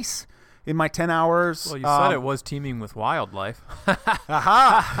 Twice in my 10 hours. Well, you said it was teeming with wildlife. It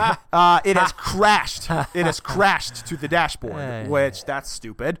has crashed. It has crashed to the dashboard, which that's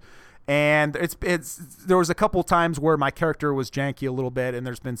stupid. And there was a couple times where my character was janky a little bit, and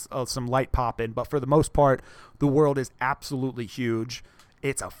there's been some light pop-in. But for the most part, the world is absolutely huge.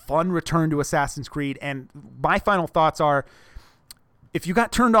 It's a fun return to Assassin's Creed. And my final thoughts are, if you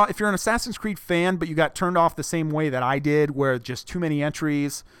got turned off, if you're an Assassin's Creed fan, but you got turned off the same way that I did, where just too many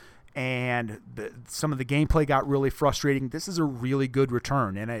entries and some of the gameplay got really frustrating, this is a really good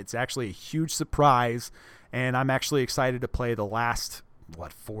return, and it's actually a huge surprise, and I'm actually excited to play the last,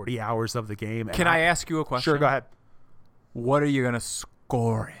 40 hours of the game. Can I ask you a question? Sure, go ahead. What are you going to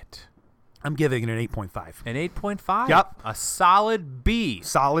score it? I'm giving it an 8.5. An 8.5? Yep. A solid B.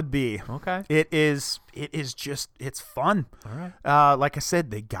 Solid B. Okay. It is just, it's fun. All right. Like I said,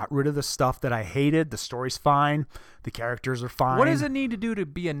 they got rid of the stuff that I hated. The story's fine. The characters are fine. What does it need to do to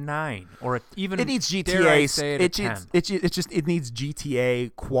be a 9 or even? It needs GTA. Dare I say it 10? It needs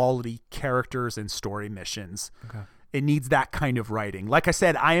GTA quality characters and story missions. Okay. It needs that kind of writing. Like I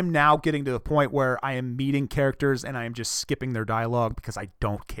said, I am now getting to the point where I am meeting characters and I am just skipping their dialogue because I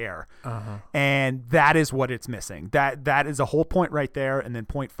don't care. Uh-huh. And that is what it's missing. That is a whole point right there. And then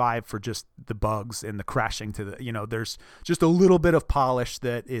 0.5 for just the bugs and the crashing to the, there's just a little bit of polish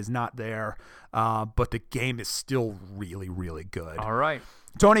that is not there. But the game is still really, really good. All right.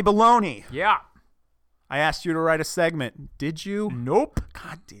 Tony Baloney. Yeah. I asked you to write a segment. Did you? Nope.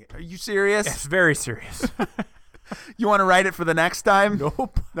 God damn. Are you serious? It's very serious. You want to write it for the next time?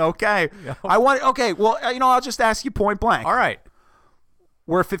 Nope. Okay. Nope. Okay. Well, I'll just ask you point blank. All right.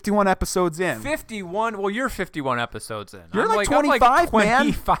 We're 51 episodes in. 51? Well, you're 51 episodes in. You're I'm like 25,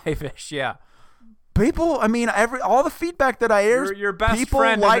 man. 25-ish, yeah. People, all the feedback that I hear, your best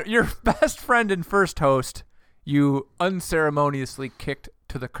friend and first host, you unceremoniously kicked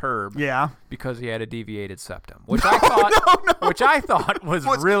to the curb. Yeah. Because he had a deviated septum, which I thought was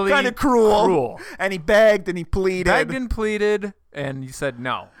really kind of cruel. And he begged and he pleaded. And you said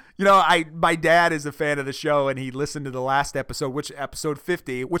no. My dad is a fan of the show, and he listened to the last episode, episode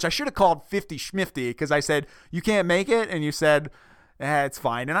 50, which I should have called 50 Schmifty, because I said, you can't make it, and you said, it's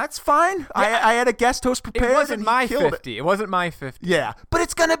fine. And that's fine. Yeah. I had a guest host prepared. It wasn't my 50. It wasn't my 50. Yeah, but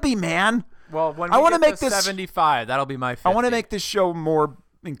it's going to be, man. Well, when we get to 75, that'll be my 50. I want to make this show more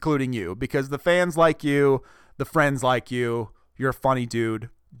including you, because the fans like you, the friends like you, you're a funny dude.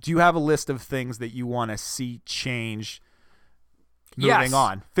 Do you have a list of things that you want to see change moving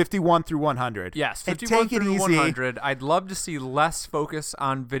on? 51 through 100. Yes, 51 through 100. I'd love to see less focus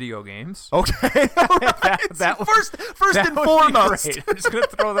on video games. Okay. First and foremost. Great. I'm just going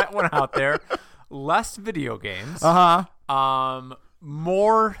to throw that one out there. Less video games. Uh-huh.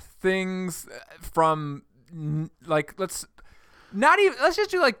 more things from like let's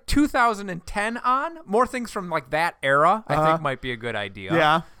just do like 2010 on. More things from like that era. I think might be a good idea.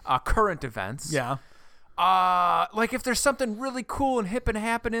 Yeah. Current events. Yeah. Like if there's something really cool and hip and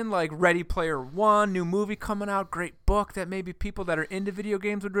happening, like Ready Player One, new movie coming out, great book that maybe people that are into video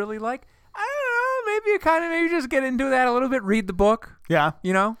games would really like. I don't know. Maybe just get into that a little bit. Read the book. Yeah.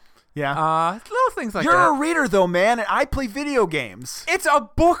 You know. Yeah. Little things like You're that. a reader though, man, and I play video games. It's a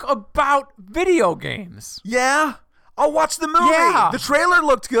book about video games. Yeah. I'll watch the movie. Yeah. The trailer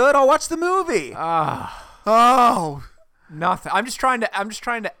looked good. I'll watch the movie. Oh. Nothing. I'm just trying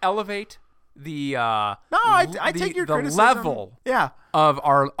to elevate the I take your the criticism. level of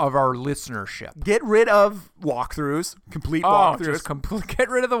our listenership. Get rid of walkthroughs, complete walkthroughs. Get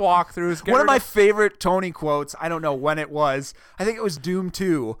rid of the walkthroughs. One of my favorite Tony quotes, I don't know when it was. I think it was Doom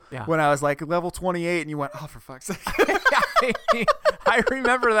 2 when I was like level 28 and you went, "Oh, for fuck's sake." I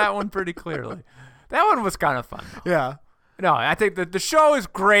remember that one pretty clearly. That one was kind of fun, though. Yeah. No, I think that the show is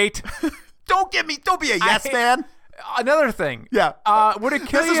great. Don't be a yes man. Another thing. Yeah. Would it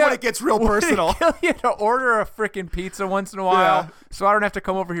kill you? This is when it gets real personal. Would it kill you to order a freaking pizza once in a while so I don't have to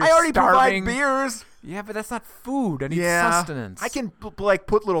come over here I already starving? provide beers. Yeah, but that's not food. I need sustenance. I can put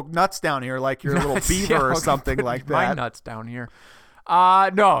little nuts down here like you're a little beaver or something like that. My nuts down here.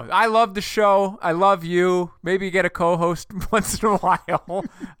 No, I love the show. I love you. Maybe get a co-host once in a while.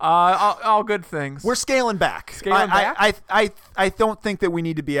 All good things. We're scaling back. I don't think that we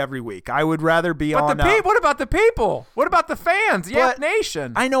need to be every week. I would rather be on. What about the people? What about the fans? Yep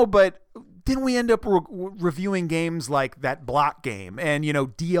Nation. I know, but then we end up reviewing games like that block game and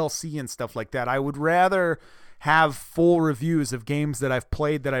DLC and stuff like that. I would rather have full reviews of games that I've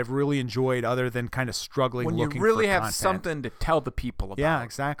played that I've really enjoyed, other than kind of struggling when looking you really for have content. Something to tell the people about. Yeah,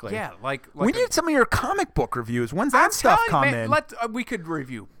 exactly. Yeah, like we need some of your comic book reviews. When's that stuff come in? We could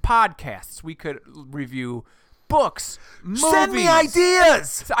review podcasts. We could review books, movies. Send me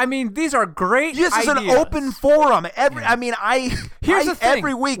ideas. I mean, these are great This ideas. is an open forum. Here's the thing.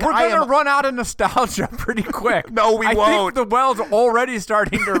 Every week we're going to run out of nostalgia pretty quick. No, we won't. I think the well's already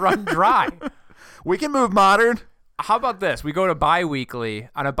starting to run dry. We can move modern. How about this? We go to bi-weekly.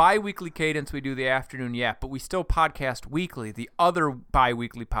 On a bi-weekly cadence, we do the afternoon yap, but we still podcast weekly. The other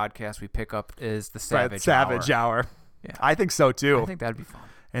bi-weekly podcast we pick up is the Savage Hour. Yeah, I think so too. I think that'd be fun.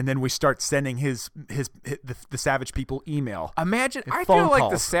 And then we start sending the Savage people email. Imagine, I feel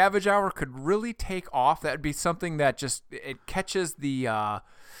like the Savage Hour could really take off. That'd be something that just it catches the.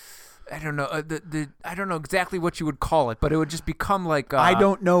 I don't know I don't know exactly what you would call it, but it would just become like I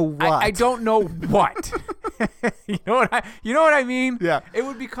don't know what. I don't know what. You know what I mean? Yeah. It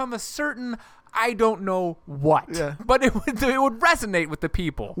would become a certain I don't know what. Yeah. But it would resonate with the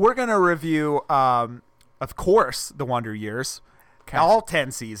people. We're gonna review, of course, The Wonder Years, all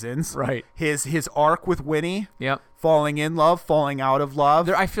 10 seasons. Right. His arc with Winnie. Yep. Falling in love, falling out of love.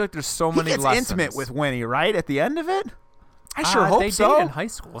 I feel like there's so many lessons. He gets intimate with Winnie, right? At the end of it. I sure hope so. They dated in high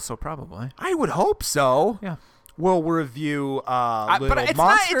school, so probably. I would hope so. Yeah. We'll review Little but it's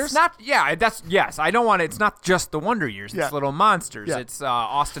Monsters. Yes, I don't want it. It's not just The Wonder Years. It's Little Monsters. Yeah. It's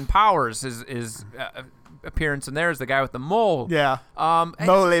Austin Powers. His appearance in there is the guy with the mole. Yeah. Mole.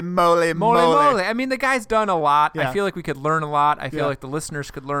 I mean, the guy's done a lot. Yeah. I feel like we could learn a lot. I feel like the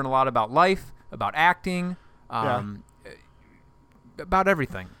listeners could learn a lot about life, about acting, about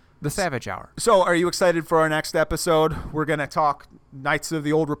everything. The Savage Hour. So, are you excited for our next episode? We're going to talk Knights of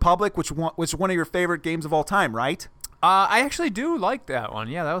the Old Republic, which was one of your favorite games of all time, right? I actually do like that one.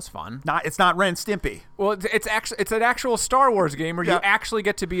 Yeah, that was fun. It's not Ren and Stimpy. Well, it's an actual Star Wars game where you actually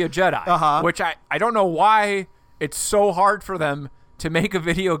get to be a Jedi, which I don't know why it's so hard for them to make a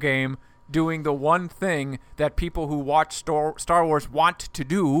video game doing the one thing that people who watch Star Wars want to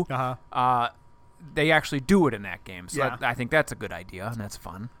do. They actually do it in that game. So I think that's a good idea, and that's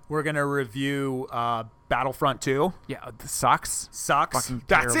fun. We're going to review Battlefront 2. Yeah, it sucks. Fucking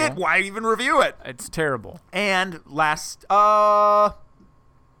That's terrible. it. Why even review it? It's terrible. And Last Jedi.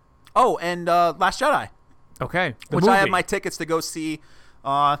 Okay. Which I have my tickets to go see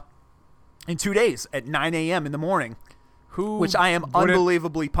in 2 days at 9 a.m. in the morning. Which I am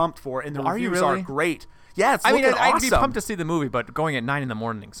unbelievably pumped for, and the reviews are great. Yeah, it's looking awesome. I'd be pumped to see the movie, but going at 9 in the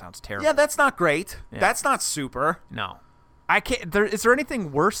morning sounds terrible. Yeah, that's not great. Yeah. That's not super. No. I can't. Is there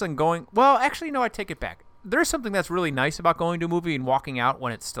anything worse than going? Well, actually, no, I take it back. There's something that's really nice about going to a movie and walking out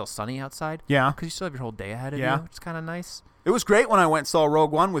when it's still sunny outside. Yeah. Because you still have your whole day ahead of you. It's kind of nice. It was great when I went and saw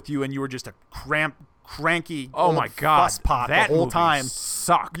Rogue One with you, and you were just a cranky oh my god fusspot that the whole movie time.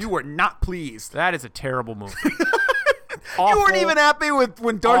 Sucked. You were not pleased. That is a terrible movie. You weren't even happy with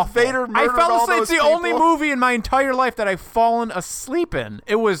when Darth Vader murdered all those It's the only movie in my entire life that I've fallen asleep in.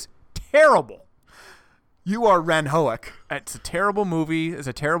 It was terrible. You are Ren Hoek. It's a terrible movie. It's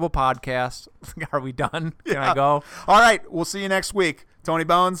a terrible podcast. Are we done? Can I go? All right. We'll see you next week. Tony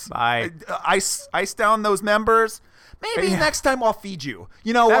Bones. Bye. Ice down those members. Maybe next time I'll feed you.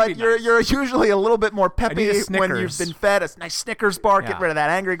 You know That'd what? be You're usually a little bit more peppy when you've Snickers. been fed a nice Snickers bar. Yeah. Get rid of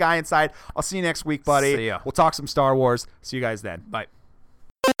that angry guy inside. I'll see you next week, buddy. See ya. We'll talk some Star Wars. See you guys then. Bye.